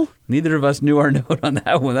 Farmall? Neither of us knew our note on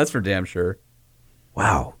that one. That's for damn sure.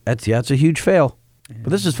 Wow, that's a huge fail.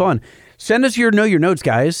 But this is fun. Send us your notes,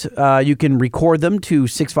 guys. You can record them to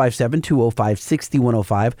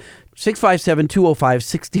 657-205-6105,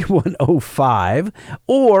 657-205-6105,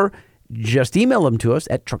 or just email them to us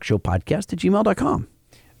at truckshowpodcast@gmail.com.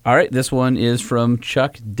 All right, this one is from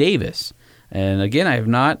Chuck Davis. And again, I have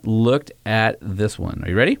not looked at this one. Are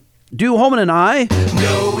you ready? Do Holman and I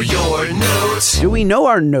know your notes? Do we know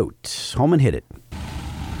our notes? Holman, hit it.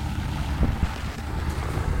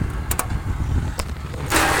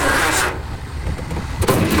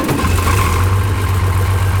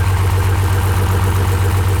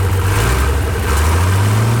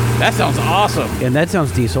 That sounds awesome. And that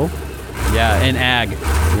sounds diesel. Yeah, and ag.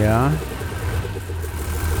 Yeah.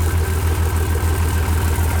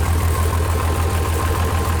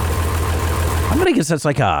 I'm gonna guess that's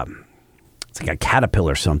like a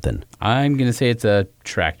Caterpillar or something. I'm gonna say it's a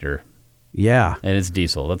tractor. Yeah, and it's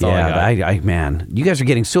diesel. That's all I got. I man, you guys are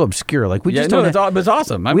getting so obscure. Like we just don't. It's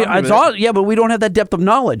awesome. Yeah, but we don't have that depth of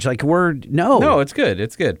knowledge. Like No, it's good.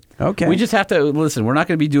 It's good. Okay. We just have to listen. We're not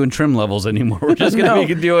going to be doing trim levels anymore. We're just going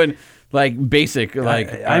to be doing like basic.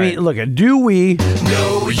 I mean, look. Do we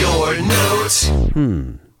know your notes?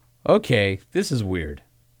 Okay, this is weird.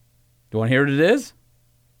 Do you want to hear what it is?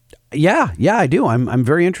 Yeah, I do. I'm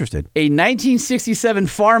very interested. A 1967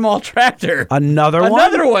 Farmall tractor. Another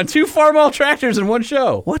one? 2 Farmall tractors in one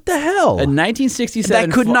show. What the hell? A 1967.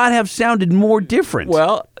 That could not have sounded more different.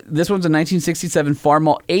 Well, this one's a 1967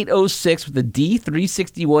 Farmall 806 with a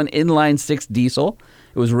D361 inline 6 diesel.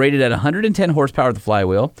 It was rated at 110 horsepower with the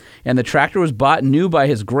flywheel, and the tractor was bought new by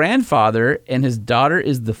his grandfather, and his daughter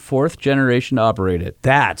is the 4th generation to operate it.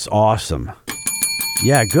 That's awesome.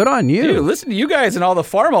 Yeah, good on you. Dude, listen to you guys and all the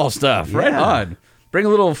Farmall stuff. Yeah. Right on. Bring a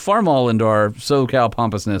little Farmall into our SoCal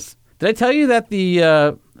pompousness. Did I tell you that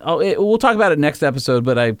we'll talk about it next episode,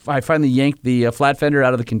 but I finally yanked the flat fender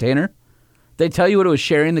out of the container? Did I tell you what it was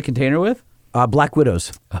sharing the container with? Black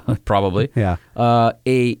Widows. Probably. Yeah.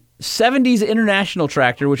 A 70s International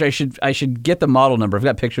tractor, which I should get the model number. I've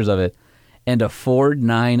got pictures of it. And a Ford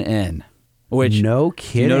 9N. Which, no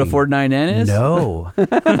kidding. You know what a Ford 9N is? No.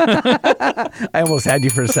 I almost had you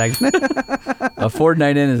for a second. A Ford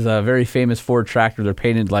 9N is a very famous Ford tractor. They're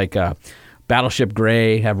painted like battleship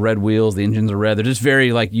gray, have red wheels. The engines are red. They're just very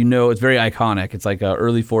it's very iconic. It's like an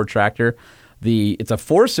early Ford tractor. It's a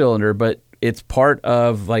 4-cylinder, but it's part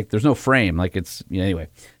of there's no frame. Anyway.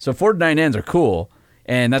 So Ford 9Ns are cool.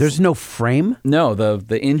 And there's no frame? No,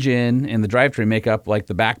 the engine and the drivetrain make up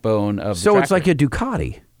the backbone of the tractor. So it's like a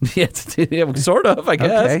Ducati. Yeah, sort of, I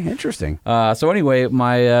guess. Okay, interesting. So anyway,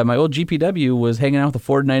 my old GPW was hanging out with the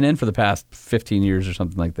Ford 9N for the past 15 years or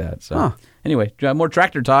something like that. So anyway, more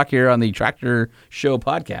tractor talk here on the Tractor Show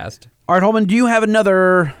podcast. All right, Holman, do you have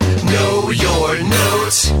another? Know your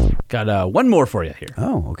notes. Got one more for you here.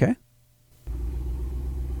 Oh, okay.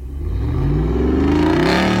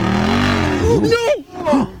 No!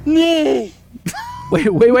 No! Wait.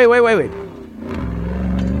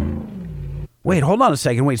 Wait, hold on a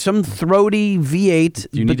second. Wait, some throaty V8.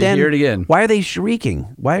 You need to hear it again. Why are they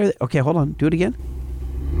shrieking? Okay, hold on. Do it again.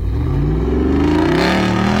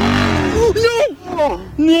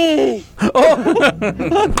 No!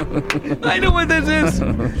 Oh! I know what this is.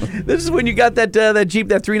 This is when you got that Jeep,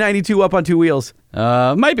 that 392 up on 2 wheels.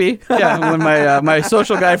 Might be. Yeah, when my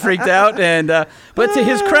social guy freaked out, but to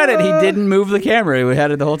his credit, he didn't move the camera. We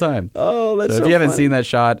had it the whole time. Oh, that's so if you haven't funny. seen that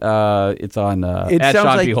shot, it's on at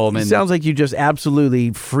Sean P. Holman. It sounds like you just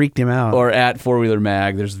absolutely freaked him out. Or at 4-Wheeler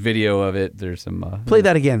Mag. There's video of it. There's some... Play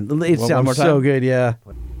that again. It sounds so good, yeah.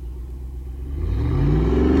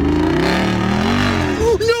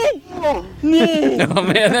 No,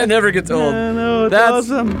 man, that never gets old. No, That's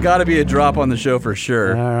awesome. Got to be a drop on the show for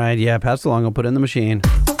sure. All right, yeah, pass it along. I'll put it in the machine.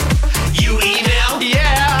 You email?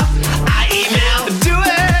 Yeah. I email? Do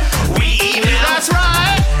it. We email? That's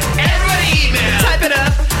right. Everybody email. Type it up.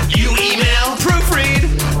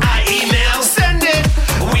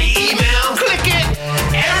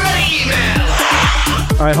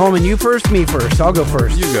 right, Holman, you first, me first. I'll go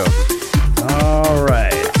first. You go. All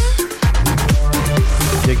right.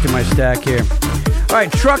 Dig to my stack here. All right,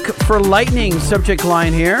 truck for lightning subject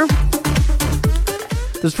line here.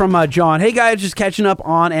 This is from John. Hey guys, just catching up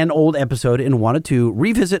on an old episode and wanted to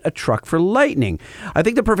revisit a truck for lightning. I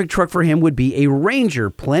think the perfect truck for him would be a Ranger,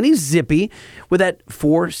 plenty zippy with that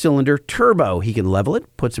 4-cylinder turbo. He can level it,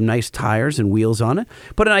 put some nice tires and wheels on it,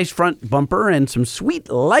 put a nice front bumper and some sweet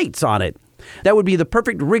lights on it. That would be the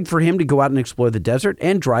perfect rig for him to go out and explore the desert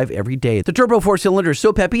and drive every day. The turbo 4-cylinder is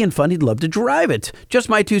so peppy and fun, he'd love to drive it. Just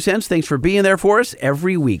my 2 cents. Thanks for being there for us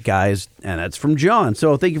every week, guys. And that's from John.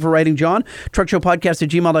 So thank you for writing, John.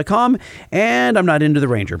 Truckshowpodcast@gmail.com. And I'm not into the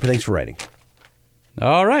Ranger, but thanks for writing.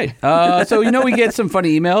 All right. So, we get some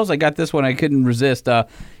funny emails. I got this one. I couldn't resist.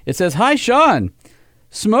 It says, Hi, Sean.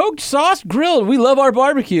 Smoked, sauce, grilled. We love our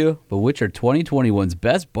barbecue. But which are 2021's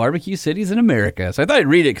best barbecue cities in America? So I thought I'd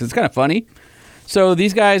read it because it's kind of funny. So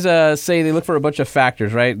these guys say they look for a bunch of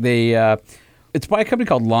factors, right? It's by a company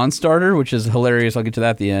called Lawn Starter, which is hilarious. I'll get to that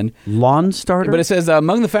at the end. Lawn Starter? But it says,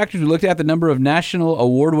 among the factors we looked at, the number of national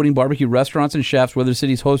award-winning barbecue restaurants and chefs, whether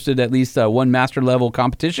cities hosted at least one master-level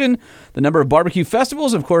competition, the number of barbecue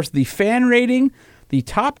festivals, of course, the fan rating. The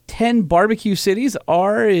top 10 barbecue cities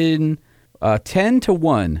are in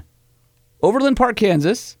 10-1. Overland Park,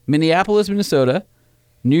 Kansas, Minneapolis, Minnesota,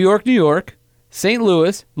 New York, St.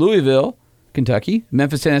 Louis, Louisville, Kentucky,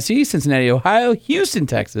 Memphis, Tennessee, Cincinnati, Ohio, Houston,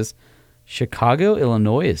 Texas, Chicago,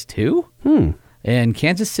 Illinois is 2, and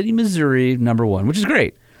Kansas City, Missouri, number 1, which is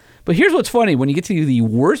great. But here's what's funny. When you get to the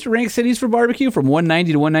worst ranked cities for barbecue from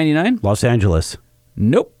 190 to 199. Los Angeles.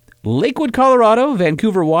 Nope. Lakewood, Colorado,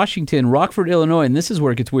 Vancouver, Washington, Rockford, Illinois, and this is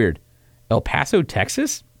where it gets weird. El Paso,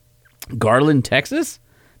 Texas, Garland, Texas,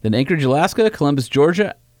 then Anchorage, Alaska, Columbus,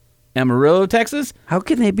 Georgia, Amarillo, Texas. How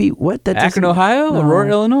can they be? What? That Akron, Ohio, no. Aurora,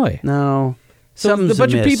 Illinois. No. So a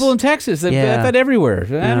bunch of people in Texas. They've got that everywhere.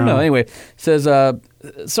 I don't know. Anyway, it says,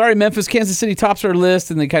 sorry, Memphis, Kansas City tops our list,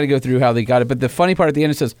 and they kind of go through how they got it. But the funny part at the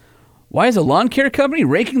end, it says, why is a lawn care company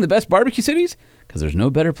ranking the best barbecue cities? Because there's no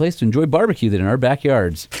better place to enjoy barbecue than in our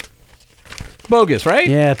backyards. Bogus, right?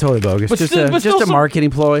 Yeah, totally bogus. But just a marketing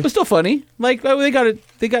ploy. But still funny. Like, they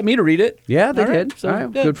got me to read it. Yeah, they All did. Right. So, All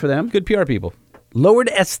right. Good for them. Good PR people. Lowered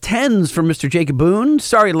S10s from Mr. Jacob Boone.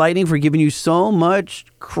 Sorry, Lightning, for giving you so much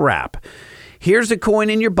crap. Here's a coin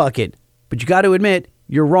in your bucket, but you got to admit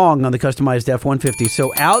you're wrong on the customized F-150.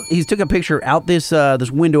 So he took a picture out this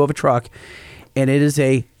window of a truck, and it is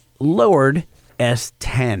a lowered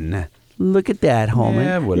S10. Look at that, Holman.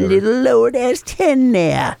 Yeah, whatever. Little lowered S10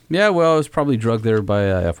 there. Yeah, well, it was probably drugged there by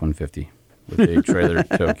F-150 with a trailer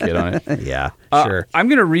tow kit on it. Yeah, sure. I'm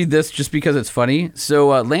going to read this just because it's funny. So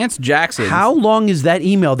Lance Jackson. How long is that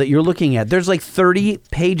email that you're looking at? There's like 30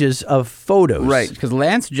 pages of photos. Right, because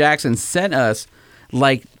Lance Jackson sent us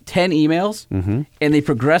like 10 emails, and they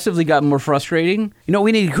progressively got more frustrating. You know,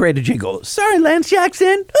 we need to create a jingle. Sorry, Lance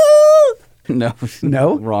Jackson. Ooh.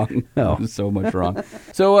 No, wrong. No, so much wrong.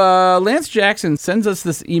 So Lance Jackson sends us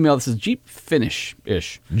this email that says Jeep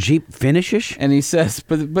Finish-ish. Jeep Finish-ish? And he says,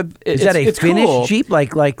 but is that a Finnish cool. Jeep,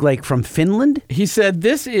 like from Finland? He said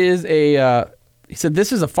this is a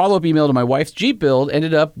follow-up email to my wife's Jeep build.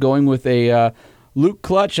 Ended up going with a Luke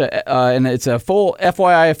clutch, and it's a full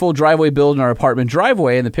FYI, a full driveway build in our apartment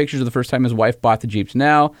driveway. And the pictures are the first time his wife bought the Jeeps.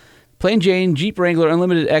 Now, plain Jane Jeep Wrangler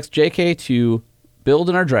Unlimited X JK to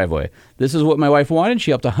build in our driveway. This is what my wife wanted.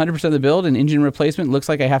 She helped 100% of the build, and engine replacement. Looks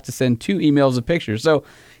like I have to send 2 emails of pictures. So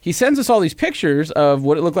he sends us all these pictures of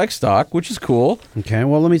what it looked like stock, which is cool. Okay,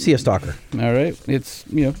 well, let me see a stalker. All right. It's,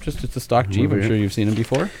 it's a stock Jeep. I'm sure you've seen them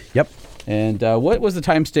before. Yep. And what was the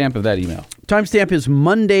timestamp of that email? Timestamp is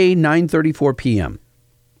Monday, 9:34 p.m.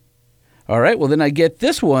 All right. Well, then I get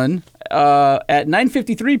this one at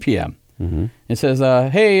 9:53 p.m. It says,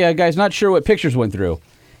 hey, guys, not sure what pictures went through.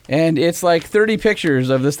 And it's like 30 pictures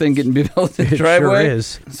of this thing getting built in the driveway. It sure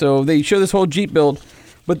is. So they show this whole Jeep build.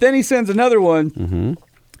 But then he sends another one,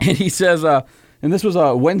 and he says, and this was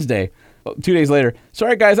Wednesday, 2 days later,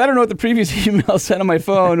 sorry, guys, I don't know what the previous email said on my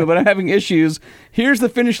phone, but I'm having issues. Here's the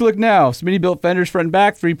finished look now. Smitty-built fenders front and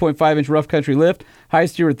back, 3.5-inch rough country lift, high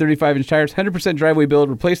steer with 35-inch tires, 100% driveway build,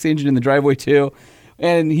 replace the engine in the driveway too.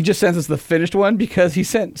 And he just sends us the finished one because he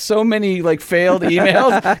sent so many failed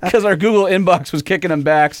emails because our Google inbox was kicking him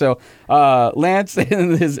back. So Lance,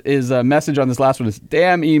 his message on this last one is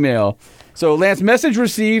damn email. So Lance, message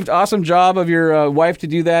received. Awesome job of your wife to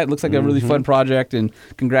do that. It looks like a really fun project, and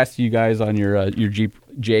congrats to you guys on your Jeep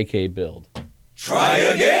JK build. Try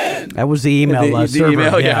again. That was the email the server.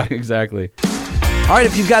 email, yeah, exactly. All right,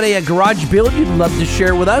 if you've got a garage build you'd love to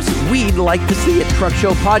share with us, we'd like to see it.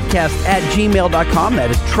 truckshowpodcast@gmail.com.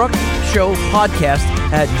 That is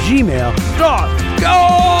truckshowpodcast@gmail.com.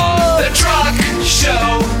 The Truck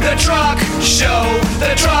Show, the Truck Show,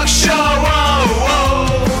 the Truck Show. Oh,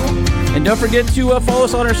 oh. And don't forget to follow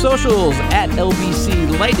us on our socials at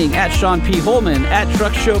LBC Lightning, at Sean P. Holman, at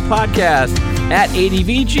Truck Show Podcast, at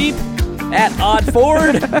ADV Jeep, at Odd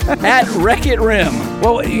Ford, at Wreck-It Rim.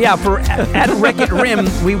 Well, yeah, for at Wreck-It Rim,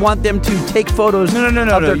 we want them to take photos No. of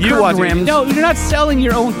their You curtain want to. rims. No, you're not selling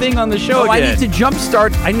your own thing on the show. Oh, I again. need to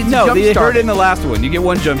jumpstart. No, they heard it in the last one. You get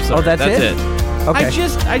one jump start. Oh, that's it? Okay. I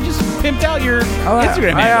just pimped out your All right.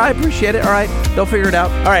 Instagram handle. I appreciate it. All right. They'll figure it out.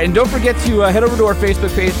 All right, and don't forget to head over to our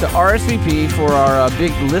Facebook page to RSVP for our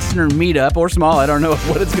big listener meetup, or small, I don't know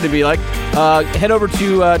what it's going to be like. Head over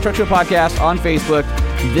to Truck Show Podcast on Facebook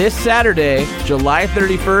this Saturday, July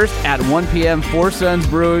 31st at 1 p.m., Four Sons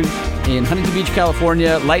Brewing in Huntington Beach,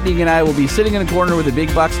 California. Lightning and I will be sitting in the corner with the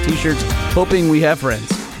big box t-shirts, hoping we have friends.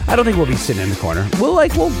 I don't think we'll be sitting in the corner. We'll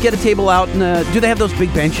get a table out and do they have those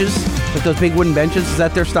big benches? Like those big wooden benches? Is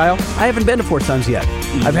that their style? I haven't been to Four Sons yet.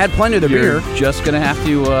 I've had plenty of their You're beer. just going to have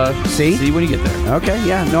to see when you get there. Okay,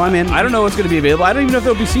 yeah. No, I'm in. I don't know what's going to be available. I don't even know if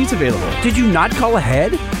there'll be seats available. Did you not call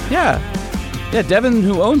ahead? Yeah. Yeah, Devin,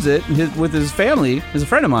 who owns it with his family, is a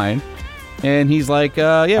friend of mine. And he's like,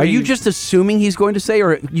 yeah. Are you just assuming he's going to say,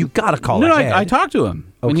 or you got to call No, ahead? I talked to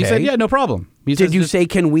him. And he Okay. said, yeah, no problem. Did you say,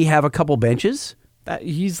 can we have a couple benches?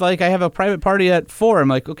 He's like, I have a private party at 4. I'm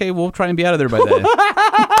like, okay, we'll try and be out of there by then.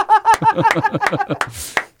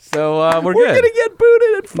 So we're good. We're going to get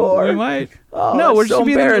booted at 4. We might. Oh, no, we're that's so just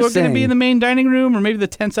we're going to embarrassing. be in the main dining room, or maybe the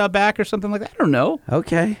tent's out back or something like that. I don't know.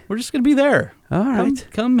 Okay. We're just going to be there. All right.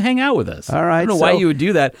 Come hang out with us. All right, I don't know why so- you would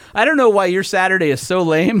do that. I don't know why your Saturday is so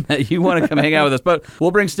lame that you want to come hang out with us. But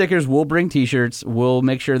we'll bring stickers. We'll bring T-shirts. We'll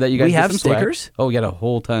make sure that you guys We get have some swag. stickers? Oh, we got a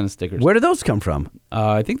whole ton of stickers. Where do those come from?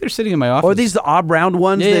 I think they're sitting in my office. Or are these the odd round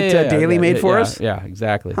ones that Daily made for us? Yeah,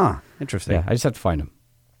 exactly. Huh. Interesting. Yeah, I just have to find them.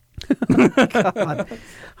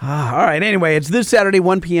 All right. Anyway, it's this Saturday,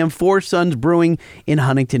 1 p.m., Four Sons Brewing in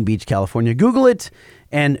Huntington Beach, California. Google it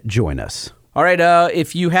and join us. All right,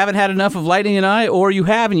 if you haven't had enough of Lightning and I, or you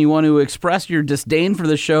have and you want to express your disdain for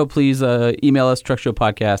the show, please email us,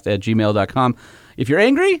 truckshowpodcast@gmail.com. If you're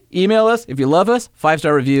angry, email us. If you love us,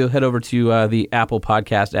 5-star review. Head over to the Apple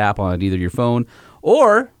Podcast app on either your phone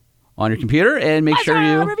or on your computer and make sure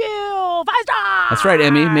you... review, 5 stars. That's right,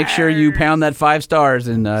 Emmy. Make sure you pound that 5 stars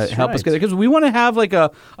and help us get there, because we want to have like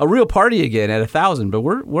a real party again at 1,000, but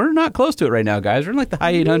we're not close to it right now, guys. We're in like the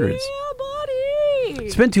high 800s.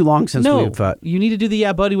 It's been too long since we've... you need to do the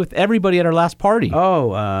Yeah Buddy with everybody at our last party.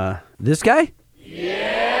 Oh, this guy?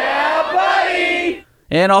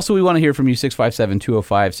 And also, we want to hear from you,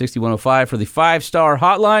 657-205-6105 for the 5-star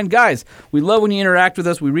hotline. Guys, we love when you interact with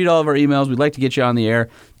us. We read all of our emails. We'd like to get you on the air.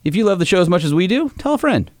 If you love the show as much as we do, tell a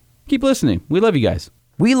friend. Keep listening. We love you guys.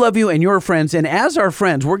 We love you and your friends, and as our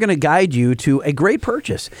friends, we're going to guide you to a great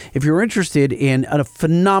purchase. If you're interested in a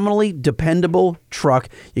phenomenally dependable truck,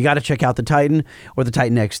 you got to check out the Titan or the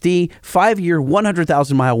Titan XD. 5-year,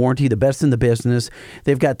 100,000-mile warranty, the best in the business.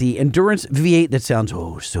 They've got the Endurance V8 that sounds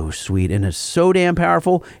so sweet and is so damn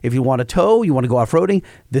powerful. If you want to tow, you want to go off-roading,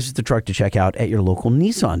 this is the truck to check out at your local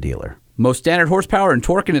Nissan dealer. Most standard horsepower and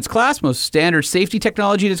torque in its class, most standard safety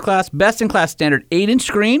technology in its class, best-in-class standard 8-inch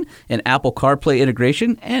screen and Apple CarPlay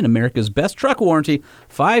integration, and America's best truck warranty,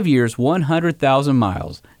 5 years, 100,000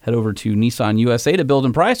 miles. Head over to Nissan USA to build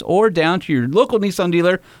and price, or down to your local Nissan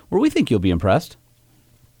dealer where we think you'll be impressed.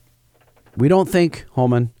 We don't think,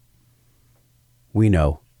 Holman. We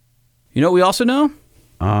know. You know what we also know?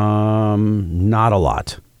 Not a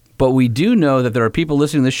lot. But we do know that there are people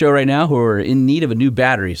listening to this show right now who are in need of a new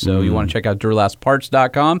battery. So you want to check out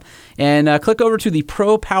DuralastParts.com and click over to the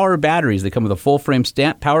Pro Power batteries. They come with a full-frame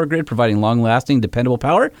stamp power grid providing long-lasting, dependable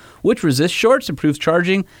power, which resists shorts, improves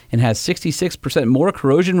charging, and has 66% more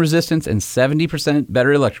corrosion resistance and 70%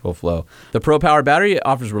 better electrical flow. The Pro Power battery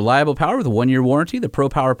offers reliable power with a 1-year warranty. The Pro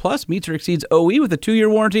Power Plus meets or exceeds OE with a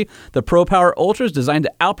 2-year warranty. The Pro Power Ultra is designed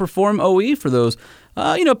to outperform OE for those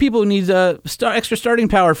people who need extra starting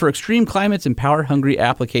power for extreme climates and power-hungry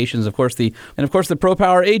applications. Of course, the Pro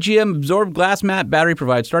Power AGM absorbed glass mat battery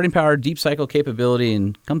provides starting power, deep cycle capability,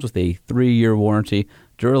 and comes with a 3-year warranty.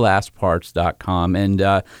 DuralastParts.com.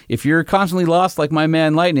 And if you're constantly lost like my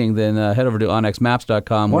man Lightning, then head over to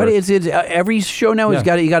OnXMaps.com. What is it? Every show now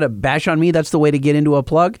you got to bash on me. That's the way to get into a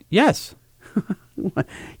plug. Yes.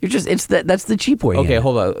 That's the cheap way. Okay,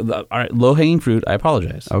 hold on. All right, low-hanging fruit. I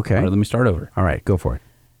apologize. Okay. All right, let me start over. All right, go for it.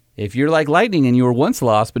 If you're like Lightning and you were once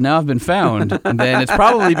lost but now have been found, then it's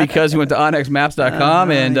probably because you went to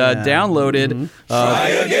onxmaps.com and downloaded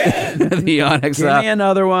the Onyx Give app. me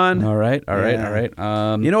another one. All right.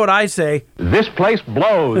 You know what I say? This place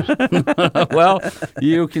blows. Well,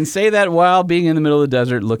 you can say that while being in the middle of the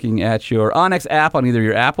desert looking at your Onyx app on either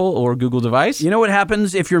your Apple or Google device. You know what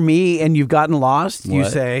happens if you're me and you've gotten lost? You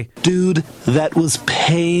What? say, Dude, that was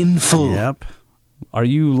painful. yep. Are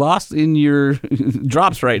you lost in your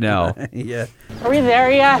drops right now? Yeah. Are we there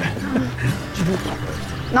yet?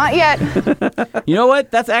 Not yet. You know what?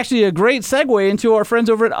 That's actually a great segue into our friends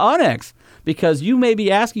over at Onyx, because you may be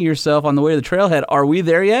asking yourself on the way to the trailhead, are we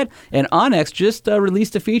there yet? And Onyx just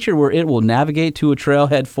released a feature where it will navigate to a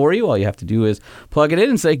trailhead for you. All you have to do is plug it in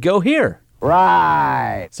and say, go here.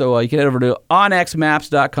 Right. So you can head over to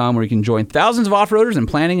onxmaps.com where you can join thousands of off-roaders in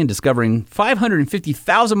planning and discovering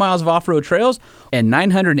 550,000 miles of off-road trails and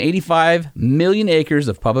 985 million acres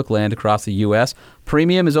of public land across the U.S.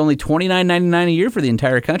 Premium is only $29.99 a year for the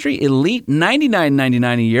entire country. Elite,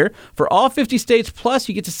 $99.99 a year for all 50 states. Plus,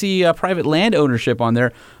 you get to see private land ownership on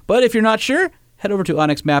there. But if you're not sure, head over to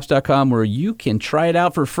onxmaps.com where you can try it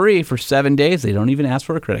out for free for 7 days. They don't even ask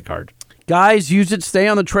for a credit card. Guys, use it, stay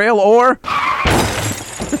on the trail, or...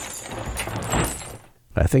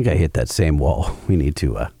 I think I hit that same wall. We need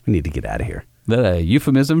to get out of here. Is that a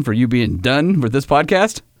euphemism for you being done with this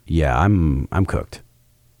podcast? Yeah, I'm cooked.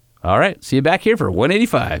 All right. See you back here for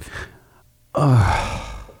 185.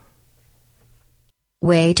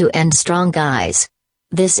 Way to end strong, guys.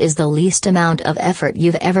 This is the least amount of effort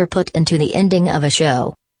you've ever put into the ending of a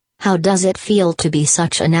show. How does it feel to be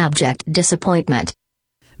such an abject disappointment?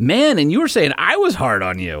 Man, and you were saying I was hard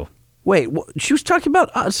on you. Wait, she was talking about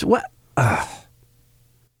us. What?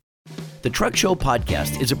 The Truck Show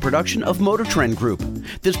Podcast is a production of Motor Trend Group.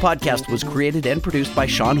 This podcast was created and produced by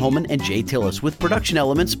Sean Holman and Jay Tillis, with production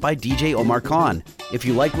elements by DJ Omar Khan. If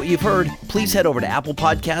you like what you've heard, please head over to Apple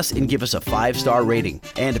Podcasts and give us a 5-star rating.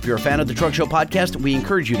 And if you're a fan of the Truck Show Podcast, we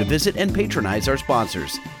encourage you to visit and patronize our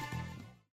sponsors.